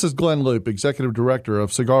 This is Glenn Loop, Executive Director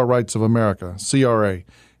of Cigar Rights of America, CRA.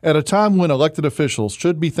 At a time when elected officials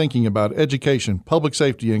should be thinking about education, public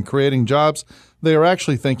safety, and creating jobs, they are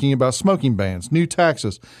actually thinking about smoking bans, new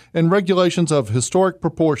taxes, and regulations of historic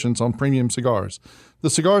proportions on premium cigars. The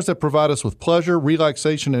cigars that provide us with pleasure,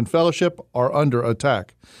 relaxation, and fellowship are under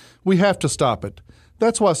attack. We have to stop it.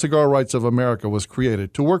 That's why Cigar Rights of America was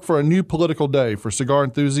created, to work for a new political day for cigar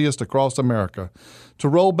enthusiasts across America, to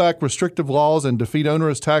roll back restrictive laws and defeat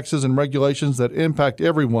onerous taxes and regulations that impact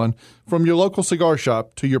everyone from your local cigar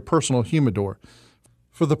shop to your personal humidor.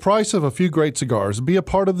 For the price of a few great cigars, be a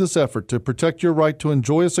part of this effort to protect your right to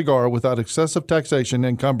enjoy a cigar without excessive taxation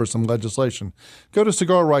and cumbersome legislation. Go to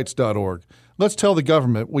cigarrights.org. Let's tell the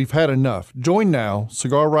government we've had enough. Join now,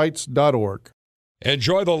 cigarrights.org.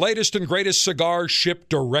 Enjoy the latest and greatest cigars shipped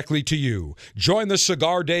directly to you. Join the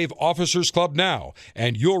Cigar Dave Officers Club now,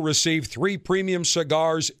 and you'll receive 3 premium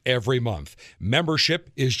cigars every month.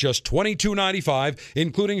 Membership is just $22.95,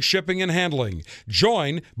 including shipping and handling.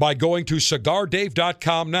 Join by going to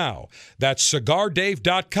CigarDave.com now. That's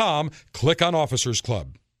CigarDave.com. Click on Officers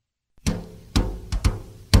Club.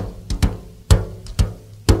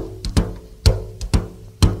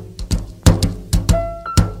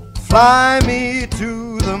 Fly me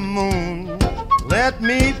to the moon, let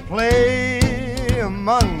me play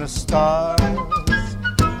among the stars.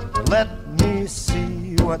 Let me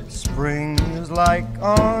see what spring is like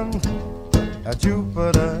on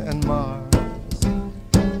Jupiter and Mars.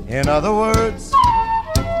 In other words,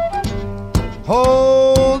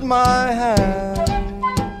 hold my hand.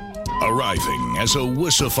 Arriving as a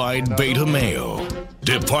wussified beta male,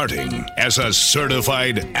 departing as a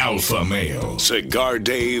certified alpha male. Cigar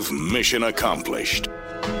Dave, mission accomplished.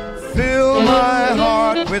 Fill my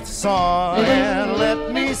heart with song and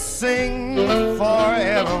let me sing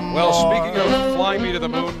forevermore. Well, speaking of flying me to the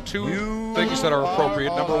moon, two things that are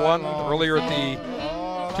appropriate. Number one, earlier at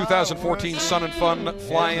the 2014 Sun and Fun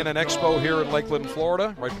Fly-In and Expo here in Lakeland,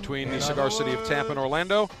 Florida, right between the cigar city of Tampa and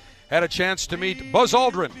Orlando, had a chance to meet Buzz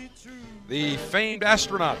Aldrin, the famed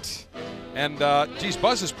astronaut. And,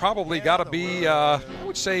 Buzz has probably got to be, I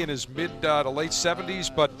would say, in his mid to late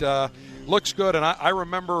 70s, but looks good. And I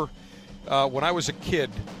remember when I was a kid,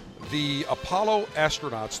 the Apollo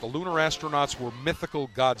astronauts, the lunar astronauts, were mythical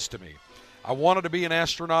gods to me. I wanted to be an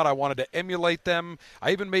astronaut. I wanted to emulate them.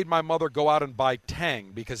 I even made my mother go out and buy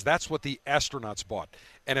Tang because that's what the astronauts bought.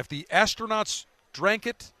 And if the astronauts drank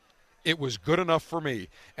it, it was good enough for me.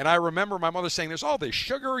 And I remember my mother saying, there's all this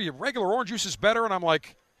sugar, your regular orange juice is better. And I'm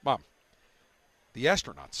like, Mom, the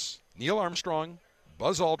astronauts, Neil Armstrong,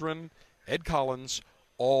 Buzz Aldrin, Ed Collins,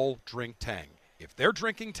 all drink Tang. If they're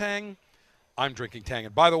drinking Tang, I'm drinking Tang.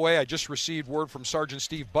 And by the way, I just received word from Sergeant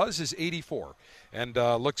Steve. Buzz is 84 and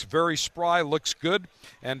looks very spry, looks good.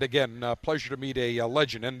 And again, pleasure to meet a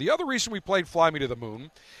legend. And the other reason we played Fly Me to the Moon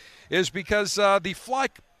is because the fly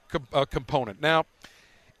component. Now,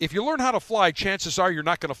 if you learn how to fly, chances are you're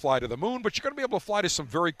not going to fly to the moon, but you're going to be able to fly to some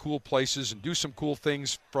very cool places and do some cool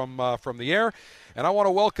things from the air. And I want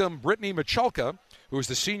to welcome Brittany Michalka, who is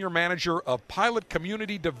the Senior Manager of Pilot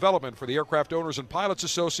Community Development for the Aircraft Owners and Pilots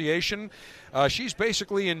Association. She's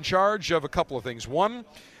basically in charge of a couple of things. One,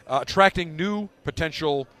 attracting new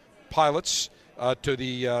potential pilots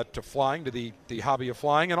to flying, to the hobby of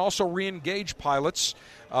flying, and also re-engage pilots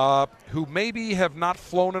who maybe have not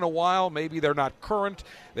flown in a while. Maybe they're not current.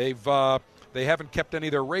 They haven't kept any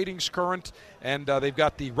of their ratings current, and they've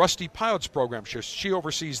got the Rusty Pilots program. She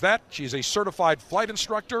oversees that. She's a certified flight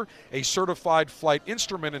instructor, a certified flight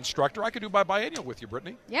instrument instructor. I could do my biennial with you,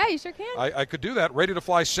 Brittany. Yeah, you sure can. I could do that. Rated to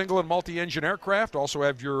fly single and multi-engine aircraft. Also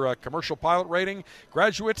have your commercial pilot rating.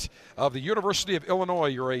 Graduate of the University of Illinois.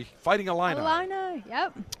 You're a Fighting Illini. Illini,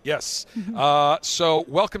 yep. Yes. So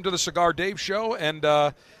welcome to the Cigar Dave Show, and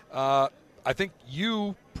I think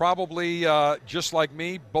you probably, just like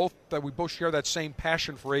me, we both share that same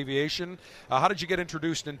passion for aviation. How did you get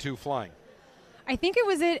introduced into flying? I think it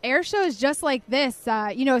was at air shows just like this,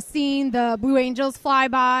 seeing the Blue Angels fly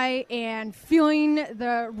by and feeling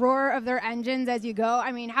the roar of their engines as you go.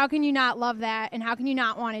 I mean, how can you not love that, and how can you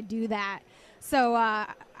not want to do that? So I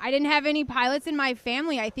didn't have any pilots in my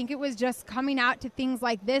family. I think it was just coming out to things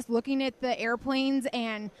like this, looking at the airplanes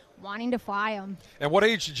and wanting to fly them. And what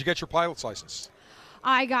age did you get your pilot's license?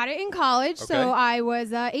 I got it in college, so I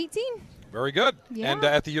was 18. Very good. Yeah. And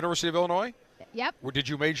at the University of Illinois? Yep. Did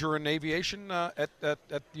you major in aviation at the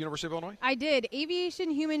University of Illinois? I did. Aviation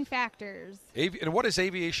Human Factors. And what is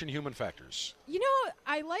aviation human factors?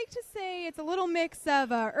 I like to say it's a little mix of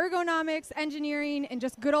ergonomics, engineering, and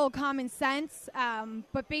just good old common sense.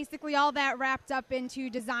 But basically all that wrapped up into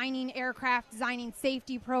designing aircraft, designing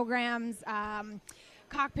safety programs,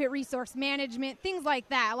 cockpit resource management, things like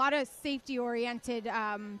that. A lot of safety-oriented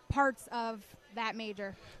parts of that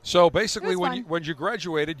major. So basically, when you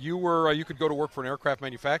graduated, you could go to work for an aircraft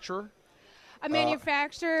manufacturer? A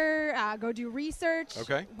manufacturer, go do research.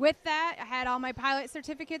 Okay. With that, I had all my pilot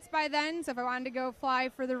certificates by then, so if I wanted to go fly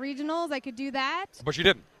for the regionals, I could do that. But you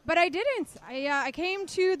didn't? But I didn't. I came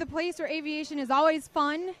to the place where aviation is always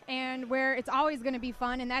fun and where it's always going to be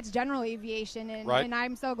fun, and that's general aviation. And, right. And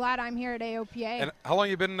I'm so glad I'm here at AOPA. And how long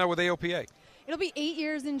have you been with AOPA? It'll be 8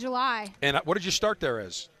 years in July. And what did you start there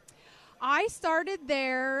as? I started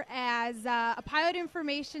there as a pilot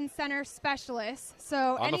information center specialist.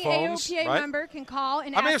 So on any phones, AOPA right? member can call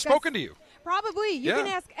and I may have spoken to you. Probably. You can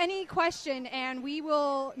Yeah. ask any question, and we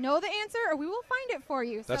will know the answer, or we will find it for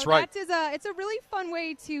you. That's so right. It's a really fun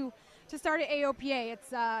way to start at AOPA.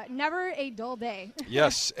 It's never a dull day.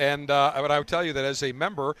 Yes, and but I would tell you that as a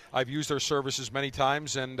member, I've used their services many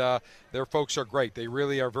times, and their folks are great. They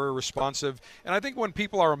really are very responsive. And I think when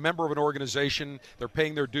people are a member of an organization, they're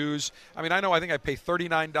paying their dues. I mean, I think I pay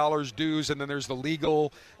 $39 dues, and then there's the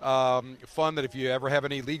legal fund that if you ever have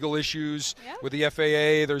any legal issues with the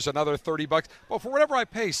FAA, there's another $30. Well, for whatever I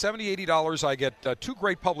pay, $70, $80, I get 2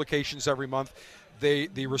 great publications every month.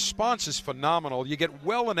 the response is phenomenal. You get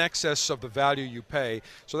well in excess of the value you pay.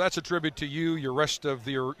 So that's a tribute to you, your rest of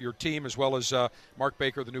your team, as well as Mark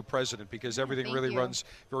Baker, the new president, because everything really runs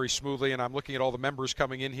very smoothly. And I'm looking at all the members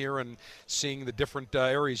coming in here and seeing the different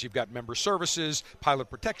areas. You've got member services, pilot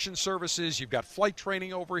protection services, you've got flight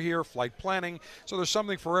training over here, flight planning. So there's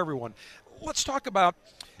something for everyone. Let's talk about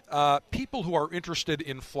people who are interested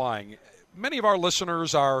in flying. Many of our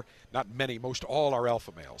listeners are, not many, most all are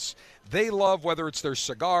alpha males. They love, whether it's their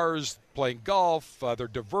cigars, playing golf, their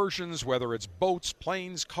diversions, whether it's boats,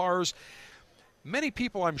 planes, cars. Many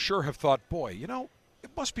people, I'm sure, have thought, boy, it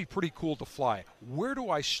must be pretty cool to fly. Where do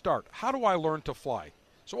I start? How do I learn to fly?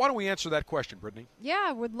 So why don't we answer that question, Brittany? Yeah,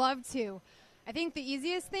 I would love to. I think the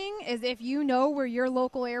easiest thing is if you know where your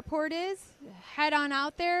local airport is, head on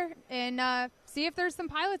out there and see if there's some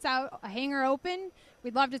pilots out, a hangar open.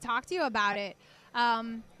 We'd love to talk to you about it.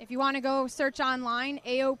 If you want to go search online,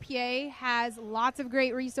 AOPA has lots of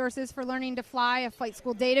great resources for learning to fly, a flight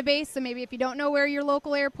school database. So maybe if you don't know where your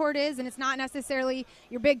local airport is, and it's not necessarily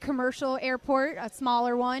your big commercial airport, a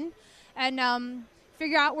smaller one, and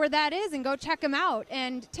figure out where that is and go check them out.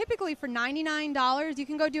 And typically for $99, you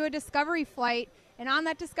can go do a discovery flight. And on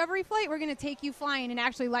that discovery flight, we're going to take you flying and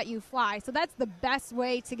actually let you fly. So that's the best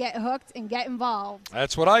way to get hooked and get involved.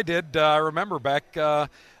 That's what I did. I remember back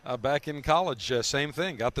in college, same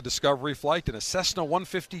thing. Got the discovery flight in a Cessna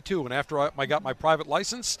 152. And after I got my private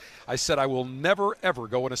license, I said I will never, ever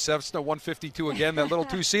go in a Cessna 152 again, that little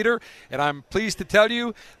two-seater. And I'm pleased to tell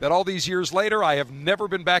you that all these years later, I have never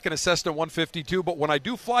been back in a Cessna 152. But when I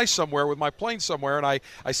do fly somewhere with my plane somewhere and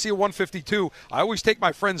I see a 152, I always take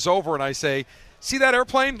my friends over and I say, see that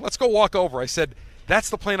airplane? Let's go walk over. I said, that's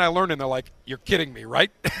the plane I learned in. They're like, you're kidding me, right?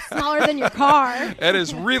 Smaller than your car. It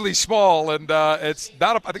is really small, and it's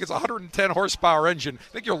not. I think it's a 110 horsepower engine.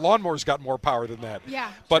 I think your lawnmower's got more power than that.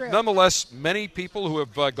 Yeah, but true. Nonetheless, many people who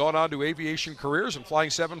have gone on to aviation careers and flying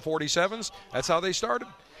 747s, that's how they started.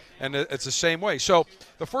 And it's the same way. So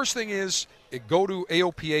the first thing is go to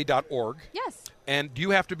AOPA.org. Yes. And do you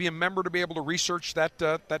have to be a member to be able to research that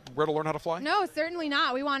where to learn how to fly? No, certainly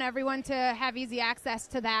not. We want everyone to have easy access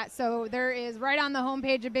to that. So there is right on the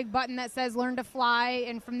homepage a big button that says Learn to Fly.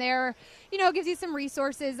 And from there, it gives you some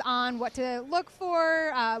resources on what to look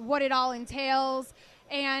for, what it all entails,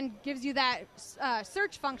 and gives you that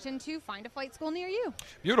search function to find a flight school near you.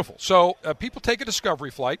 Beautiful. So people take a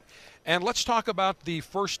discovery flight, and let's talk about the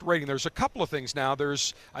first rating. There's a couple of things now.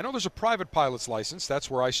 I know there's a private pilot's license.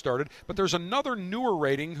 That's where I started. But there's another newer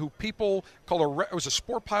rating who people call it was a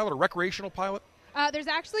sport pilot, a recreational pilot? There's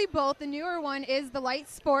actually both. The newer one is the light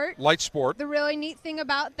sport. Light sport. The really neat thing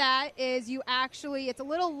about that is it's a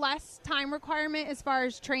little less time requirement as far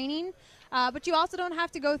as training. But you also don't have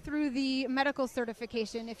to go through the medical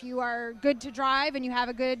certification. If you are good to drive and you have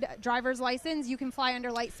a good driver's license, you can fly under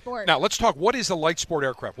light sport. Now, let's talk. What is a light sport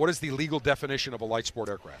aircraft? What is the legal definition of a light sport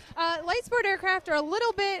aircraft? Light sport aircraft are a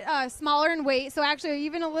little bit smaller in weight, so actually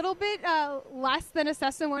even a little bit less than a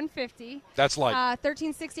Cessna 150. That's light.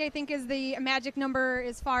 1360, I think, is the magic number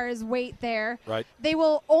as far as weight there. Right. They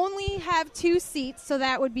will only have 2 seats, so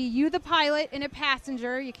that would be you, the pilot, and a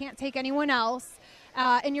passenger. You can't take anyone else.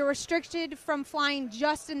 And you're restricted from flying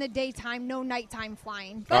just in the daytime, no nighttime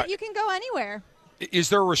flying. But you can go anywhere. Is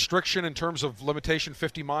there a restriction in terms of limitation,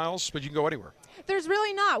 50 miles, but you can go anywhere? There's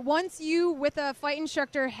really not. Once you, with a flight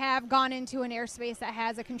instructor, have gone into an airspace that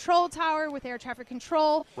has a control tower with air traffic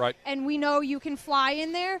control, right, and we know you can fly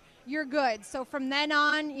in there, you're good. So from then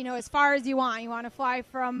on, as far as you want. You want to fly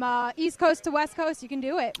from East Coast to West Coast, you can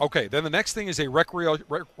do it. Okay, then the next thing is a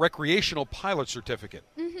recreational pilot certificate.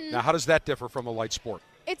 Mm-hmm. Now, how does that differ from the light sport?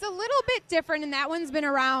 It's a little bit different, and that one's been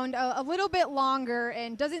around a little bit longer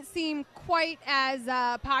and doesn't seem quite as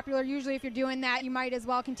popular. Usually if you're doing that, you might as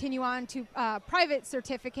well continue on to private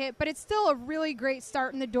certificate, but it's still a really great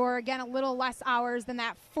start in the door. Again, a little less hours than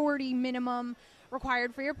that 40 minimum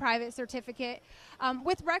required for your private certificate.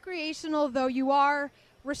 With recreational, though, you are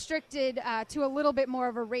restricted to a little bit more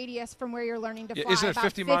of a radius from where you're learning to fly. Isn't it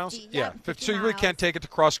 50 miles? Yeah, 50. So you really can't take it to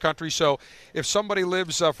cross country. So if somebody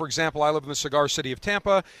lives, for example, I live in the cigar city of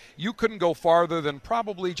Tampa, you couldn't go farther than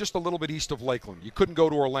probably just a little bit east of Lakeland. You couldn't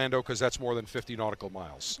go to Orlando because that's more than 50 nautical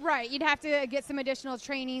miles. Right. You'd have to get some additional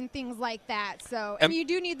training, things like that. So, and you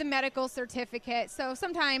do need the medical certificate. So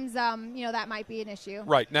sometimes, that might be an issue.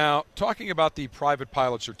 Right. Now, talking about the private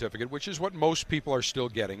pilot certificate, which is what most people are still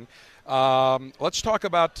getting, let's talk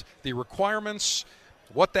about the requirements,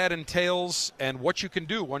 what that entails, and what you can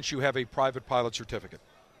do once you have a private pilot certificate.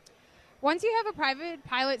 Once you have a private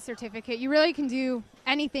pilot certificate, you really can do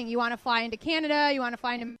anything. You want to fly into Canada, you want to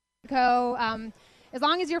fly into Mexico. as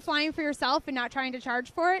long as you're flying for yourself and not trying to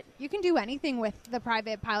charge for it, you can do anything with the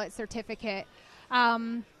private pilot certificate.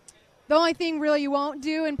 The only thing really you won't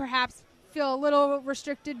do and perhaps feel a little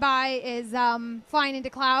restricted by is flying into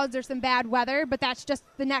clouds or some bad weather, but that's just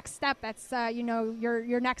the next step. That's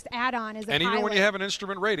your next add-on as a And pilot. even when you have an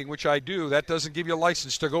instrument rating, which I do, that doesn't give you a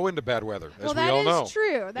license to go into bad weather, as well, we all know. That is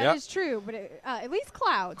true. That is Yep. true, but at least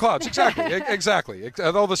clouds. Clouds, exactly, exactly.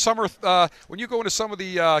 Although the summer, when you go into some of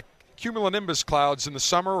the cumulonimbus clouds in the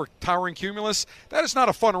summer, or towering cumulus, that is not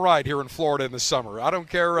a fun ride here in Florida in the summer. I don't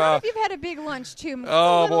care. If you've had a big lunch too.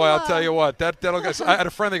 Oh boy, I'll tell you what. That'll. I had a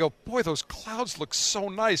friend. They go, boy, those clouds look so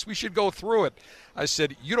nice. We should go through it. I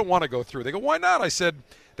said, you don't want to go through. They go, why not? I said,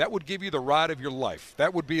 that would give you the ride of your life.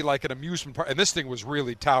 That would be like an amusement park. And this thing was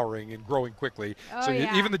really towering and growing quickly. Oh, So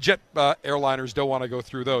yeah. even the jet airliners don't want to go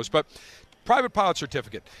through those. But private pilot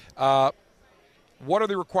certificate. What are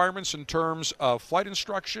the requirements in terms of flight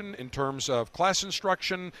instruction, in terms of class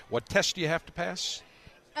instruction? What tests do you have to pass?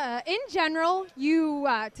 In general, you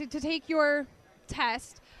to take your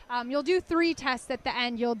test, you'll do 3 tests at the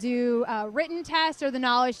end. You'll do a written test or the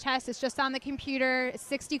knowledge test. It's just on the computer. It's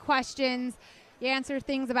 60 questions. You answer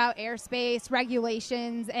things about airspace,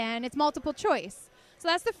 regulations, and it's multiple choice. So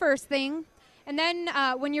that's the first thing. And then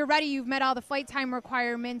when you're ready, you've met all the flight time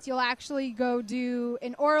requirements, you'll actually go do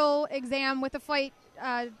an oral exam with a flight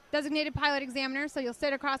designated pilot examiner. So you'll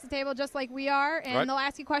sit across the table just like we are, and Right. they'll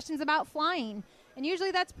ask you questions about flying. And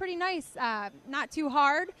usually that's pretty nice, not too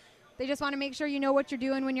hard. They just want to make sure you know what you're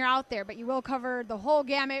doing when you're out there. But you will cover the whole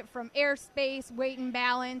gamut from airspace, weight and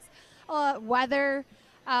balance, weather.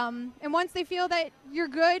 And once they feel that you're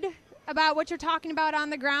good about what you're talking about on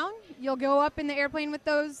the ground, you'll go up in the airplane with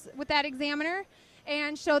that examiner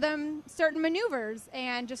and show them certain maneuvers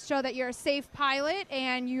and just show that you're a safe pilot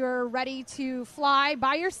and you're ready to fly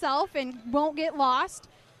by yourself and won't get lost.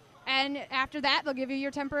 And after that, they'll give you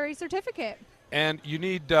your temporary certificate. And you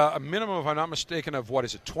need a minimum, if I'm not mistaken, of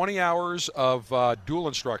 20 hours of dual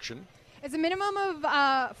instruction. It's a minimum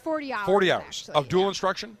of 40 hours. 40 hours actually, of dual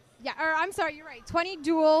instruction? Yeah, or I'm sorry, you're right. 20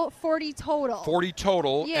 dual, 40 total. 40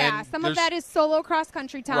 total. Yeah, and some of there's- that is solo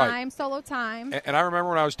cross-country time, Right. solo time. And I remember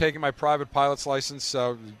when I was taking my private pilot's license,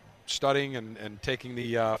 studying and taking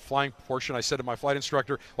the flying portion, I said to my flight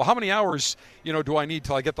instructor, well, how many hours, do I need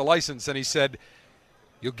till I get the license? And he said,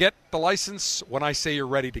 you'll get the license when I say you're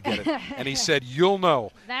ready to get it. And he said, you'll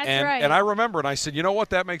know. That's and, right. And I remember, and I said, you know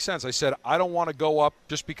what, that makes sense. I said, I don't want to go up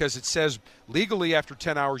just because it says legally after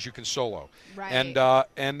 10 hours you can solo. Right.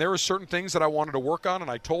 And there were certain things that I wanted to work on,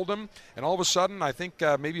 and I told him. And all of a sudden, I think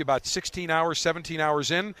maybe about 16 hours, 17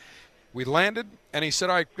 hours in, we landed, and he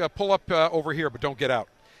said, all right, pull up over here, but don't get out.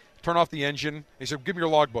 Turn off the engine. He said, give me your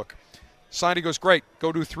logbook. Signed. He goes, great,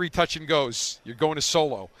 go do 3 touch and goes. You're going to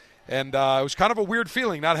solo. And it was kind of a weird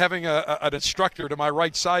feeling not having an instructor to my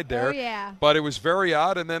right side there. Oh, yeah. But it was very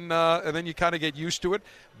odd, and then you kind of get used to it.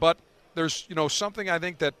 But there's something I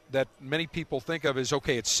think that many people think of is,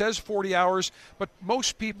 okay, it says 40 hours, but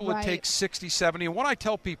most people Right. it takes 60, 70. And what I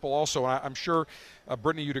tell people also, and I'm sure,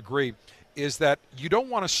 Brittany, you'd agree, is that you don't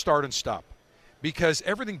want to start and stop because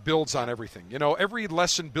everything builds on everything. Every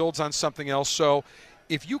lesson builds on something else. So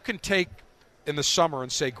if you can take in the summer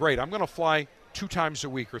and say, great, I'm going to fly 2 times a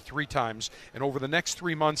week or 3 times, and over the next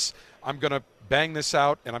 3 months, I'm going to bang this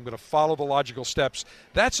out and I'm going to follow the logical steps.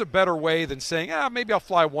 That's a better way than saying, maybe I'll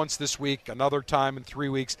fly once this week, another time in 3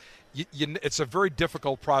 weeks. It's a very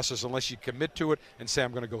difficult process unless you commit to it and say,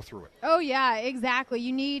 I'm going to go through it. Oh, yeah, exactly.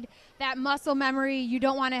 You need that muscle memory. You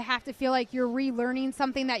don't want to have to feel like you're relearning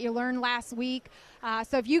something that you learned last week.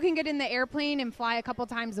 So if you can get in the airplane and fly a couple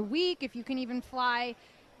times a week, if you can even fly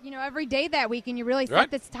every day that week and you really set Right.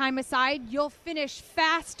 this time aside, you'll finish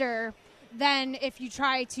faster than if you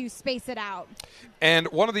try to space it out. And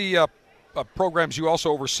one of the programs you also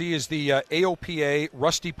oversee is the AOPA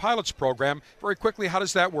Rusty Pilots Program. Very quickly, how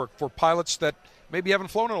does that work for pilots that maybe haven't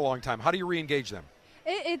flown in a long time? How do you re-engage them?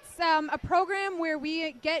 It's a program where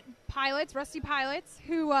we get pilots, rusty pilots,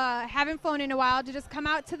 who haven't flown in a while to just come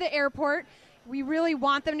out to the airport. We really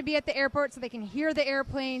want them to be at the airport so they can hear the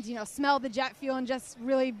airplanes, smell the jet fuel and just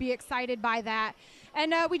really be excited by that.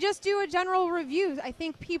 And we just do a general review. I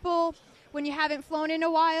think people, when you haven't flown in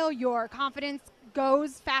a while, your confidence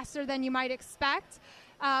goes faster than you might expect.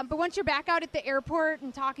 But once you're back out at the airport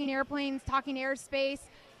and talking airplanes, talking airspace,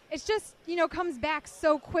 it's just, comes back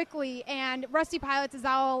so quickly. And Rusty Pilots is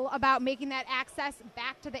all about making that access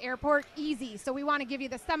back to the airport easy. So we want to give you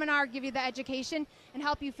the seminar, give you the education, and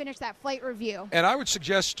help you finish that flight review. And I would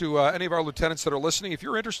suggest to any of our lieutenants that are listening, if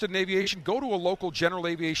you're interested in aviation, go to a local general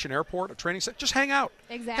aviation airport, a training center. Just hang out.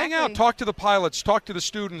 Exactly. Hang out. Talk to the pilots. Talk to the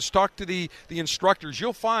students. Talk to the instructors.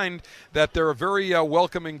 You'll find that they're a very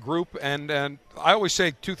welcoming group. And I always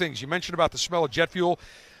say two things. You mentioned about the smell of jet fuel.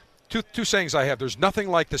 Two sayings I have. There's nothing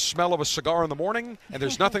like the smell of a cigar in the morning, and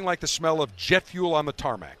there's nothing like the smell of jet fuel on the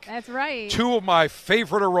tarmac. That's right. Two of my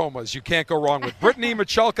favorite aromas you can't go wrong with. Brittany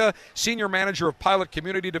Michalka, Senior Manager of Pilot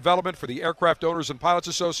Community Development for the Aircraft Owners and Pilots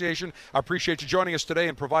Association. I appreciate you joining us today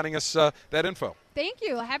and providing us that info. Thank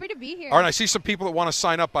you. Happy to be here. All right, I see some people that want to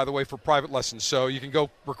sign up, by the way, for private lessons, so you can go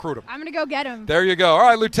recruit them. I'm going to go get them. There you go. All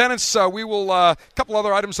right, Lieutenants, we will a couple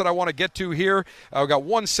other items that I want to get to here. We've got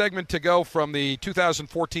one segment to go from the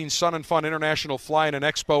 2014 Sun and Fun International Fly-In and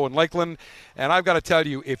Expo in Lakeland, and I've got to tell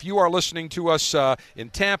you, if you are listening to us in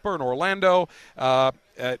Tampa and Orlando,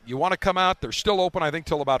 you want to come out. They're still open, I think,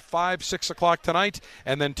 till about 5, 6 o'clock tonight.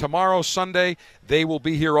 And then tomorrow, Sunday, they will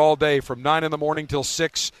be here all day from 9 in the morning till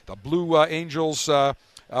 6. The Blue Angels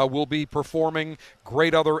will be performing.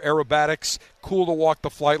 Great other aerobatics. Cool to walk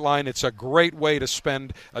the flight line. It's a great way to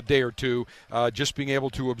spend a day or two just being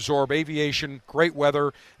able to absorb aviation, great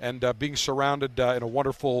weather, and being surrounded in a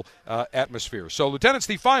wonderful atmosphere. So, Lieutenants,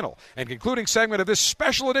 the final and concluding segment of this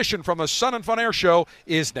special edition from the Sun and Fun Air Show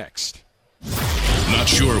is next. Not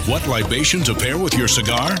sure what libation to pair with your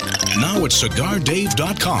cigar? Now at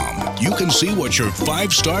CigarDave.com, you can see what your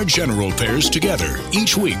 5-star general pairs together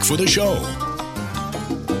each week for the show.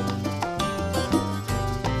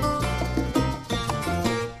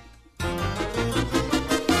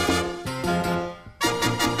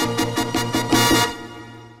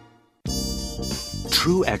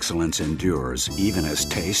 True excellence endures even as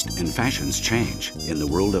taste and fashions change. In the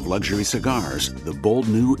world of luxury cigars, the bold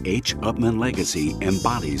new H. Upmann Legacy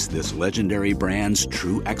embodies this legendary brand's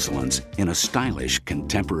true excellence in a stylish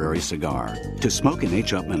contemporary cigar. To smoke an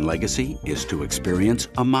H. Upmann Legacy is to experience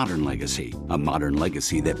a modern legacy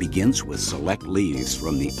that begins with select leaves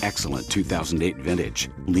from the excellent 2008 vintage,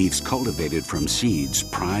 leaves cultivated from seeds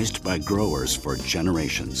prized by growers for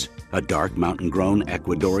generations. A dark mountain-grown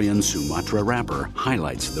Ecuadorian Sumatra wrapper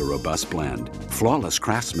highlights the robust blend. Flawless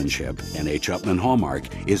craftsmanship and H. Upmann hallmark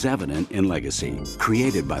is evident in Legacy.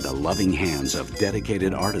 Created by the loving hands of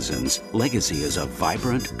dedicated artisans, Legacy is a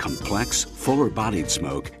vibrant, complex, fuller-bodied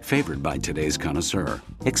smoke favored by today's connoisseur.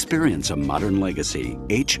 Experience a modern Legacy,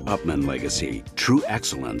 H. Upmann Legacy, true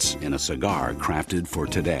excellence in a cigar crafted for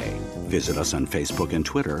today. Visit us on Facebook and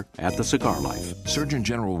Twitter at The Cigar Life. Surgeon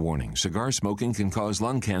General warning, cigar smoking can cause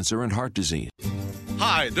lung cancer and heart disease.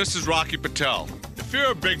 Hi, this is Rocky Patel. If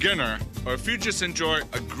you're a beginner or if you just enjoy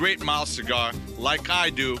a great mild cigar like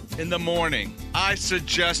I do in the morning, I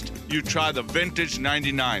suggest you try the Vintage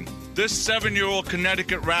 99. This 7-year-old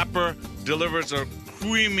Connecticut wrapper delivers a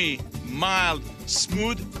creamy, mild,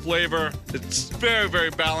 smooth flavor. It's very,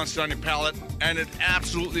 very balanced on your palate, and it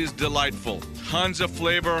absolutely is delightful. Tons of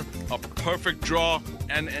flavor, a perfect draw,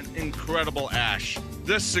 and an incredible ash.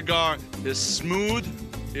 This cigar is smooth.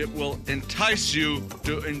 It will entice you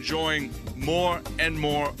to enjoying more and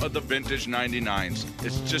more of the Vintage 99s.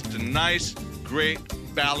 It's just a nice, great,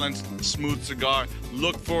 balanced, smooth cigar.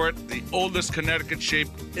 Look for it, the oldest Connecticut shape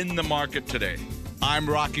in the market today. I'm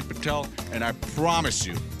Rocky Patel, and I promise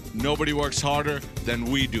you, nobody works harder than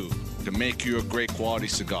we do to make you a great quality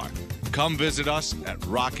cigar. Come visit us at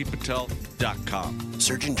RockyPatel.com.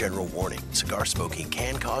 Surgeon General warning, cigar smoking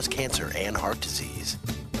can cause cancer and heart disease.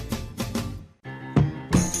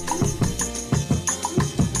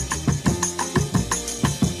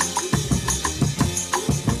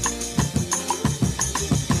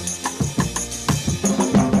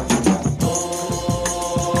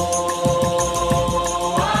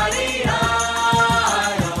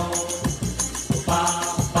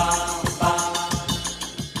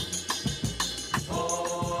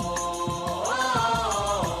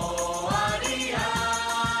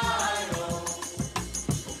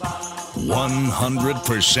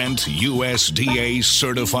 USDA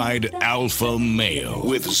certified alpha male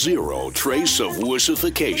with zero trace of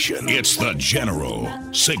wussification. It's the General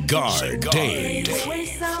Cigar Dave.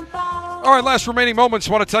 All right, last remaining moments.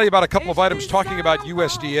 I want to tell you about a couple of items talking about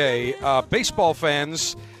USDA. Baseball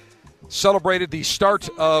fans celebrated the start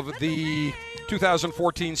of the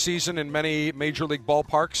 2014 season in many major league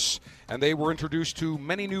ballparks, and they were introduced to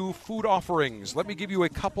many new food offerings. Let me give you a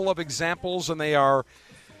couple of examples, and they are,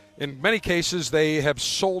 in many cases, they have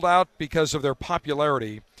sold out because of their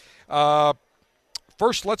popularity.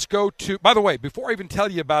 First, let's go to, by the way, before I even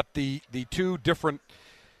tell you about the two different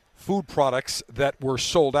food products that were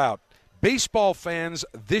sold out, baseball fans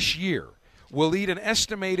this year will eat an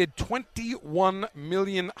estimated 21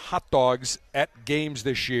 million hot dogs at games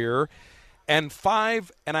this year and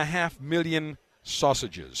 5.5 million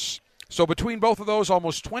sausages. So between both of those,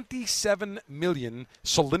 almost 27 million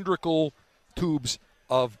cylindrical tubes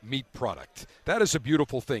of meat product. That is a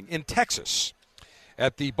beautiful thing. In Texas,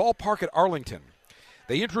 at the ballpark at Arlington,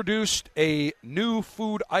 they introduced a new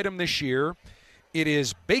food item this year. It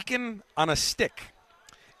is bacon on a stick.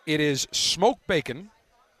 It is smoked bacon,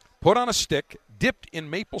 put on a stick, dipped in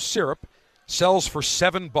maple syrup, sells for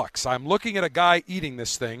 $7. I'm looking at a guy eating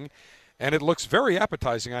this thing, and it looks very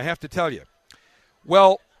appetizing, I have to tell you.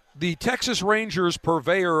 Well, the Texas Rangers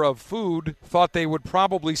purveyor of food thought they would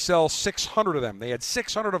probably sell 600 of them. They had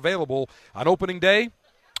 600 available on opening day,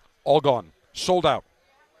 all gone, sold out.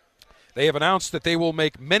 They have announced that they will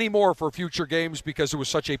make many more for future games because it was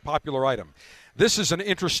such a popular item. This is an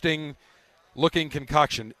interesting-looking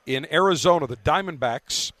concoction. In Arizona, the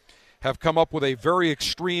Diamondbacks have come up with a very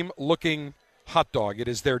extreme-looking hot dog. It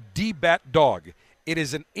is their D-Bat dog. It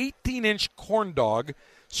is an 18-inch corn dog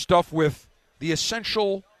stuffed with the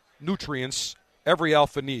essential nutrients every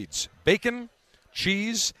alpha needs: bacon,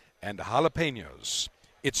 cheese, and jalapenos.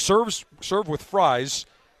 It's served with fries,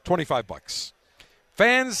 $25.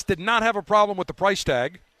 Fans did not have a problem with the price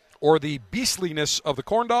tag or the beastliness of the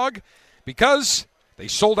corn dog because they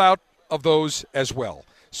sold out of those as well.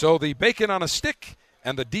 So the bacon on a stick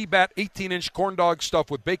and the D-Bat 18-inch corn dog stuffed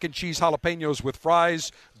with bacon, cheese, jalapenos with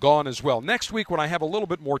fries, gone as well. Next week, when I have a little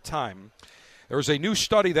bit more time, there was a new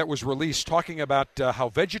study that was released talking about how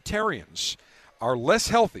vegetarians are less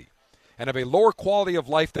healthy and have a lower quality of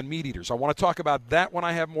life than meat eaters. I want to talk about that when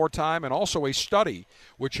I have more time, and also a study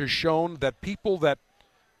which has shown that people that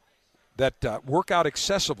work out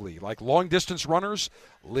excessively, like long-distance runners,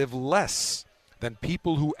 live less than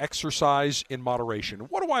people who exercise in moderation.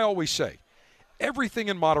 What do I always say? Everything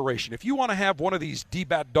in moderation. If you want to have one of these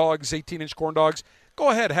D-Bat dogs, 18-inch corn dogs,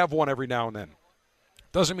 go ahead, have one every now and then.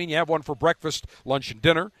 Doesn't mean you have one for breakfast, lunch, and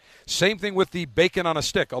dinner. Same thing with the bacon on a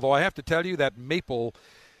stick, although I have to tell you that maple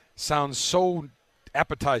sounds so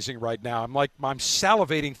appetizing right now. I'm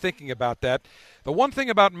salivating thinking about that. The one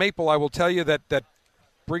thing about maple I will tell you that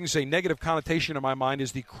brings a negative connotation in my mind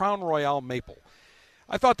is the Crown Royal maple.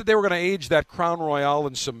 I thought that they were going to age that Crown Royal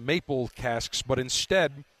in some maple casks, but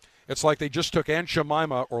instead it's like they just took Aunt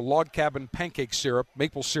Jemima or log cabin pancake syrup,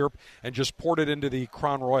 maple syrup, and just poured it into the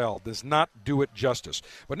Crown Royal. Does not do it justice.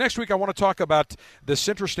 But next week I want to talk about this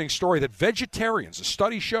interesting story that vegetarians, a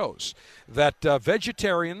study shows that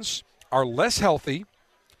vegetarians are less healthy,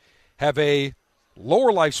 have a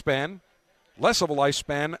lower lifespan, less of a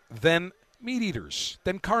lifespan than meat eaters,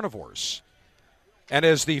 than carnivores. And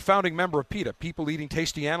as the founding member of PETA, People Eating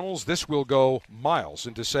Tasty Animals, this will go miles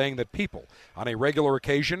into saying that people, on a regular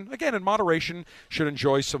occasion, again in moderation, should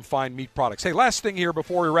enjoy some fine meat products. Hey, last thing here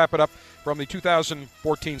before we wrap it up from the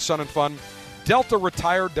 2014 Sun and Fun. Delta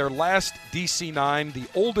retired their last DC-9, the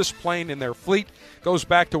oldest plane in their fleet. Goes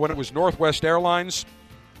back to when it was Northwest Airlines.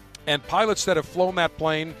 And pilots that have flown that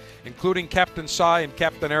plane, including Captain Cy and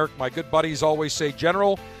Captain Eric, my good buddies, always say,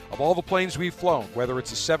 General, of all the planes we've flown, whether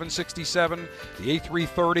it's a 767, the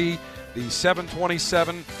A330, the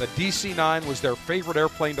 727, the DC-9 was their favorite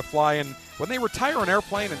airplane to fly in. When they retire an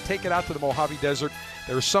airplane and take it out to the Mojave Desert,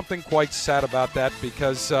 there's something quite sad about that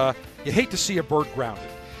because you hate to see a bird grounded.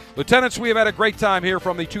 Lieutenants, we have had a great time here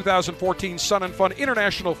from the 2014 Sun and Fun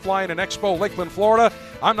International Flying and Expo, Lakeland, Florida.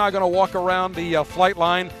 I'm now going to walk around the flight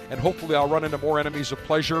line, and hopefully I'll run into more enemies of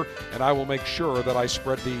pleasure, and I will make sure that I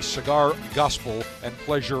spread the cigar gospel and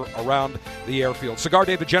pleasure around the airfield. Cigar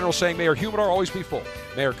Dave, the General, saying, Mayor Humidor, always be full.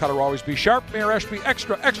 Mayor Cutter, always be sharp. Mayor Ashby,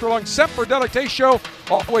 extra, extra long. Semper Delectatio,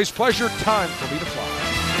 always pleasure. Time for me to fly.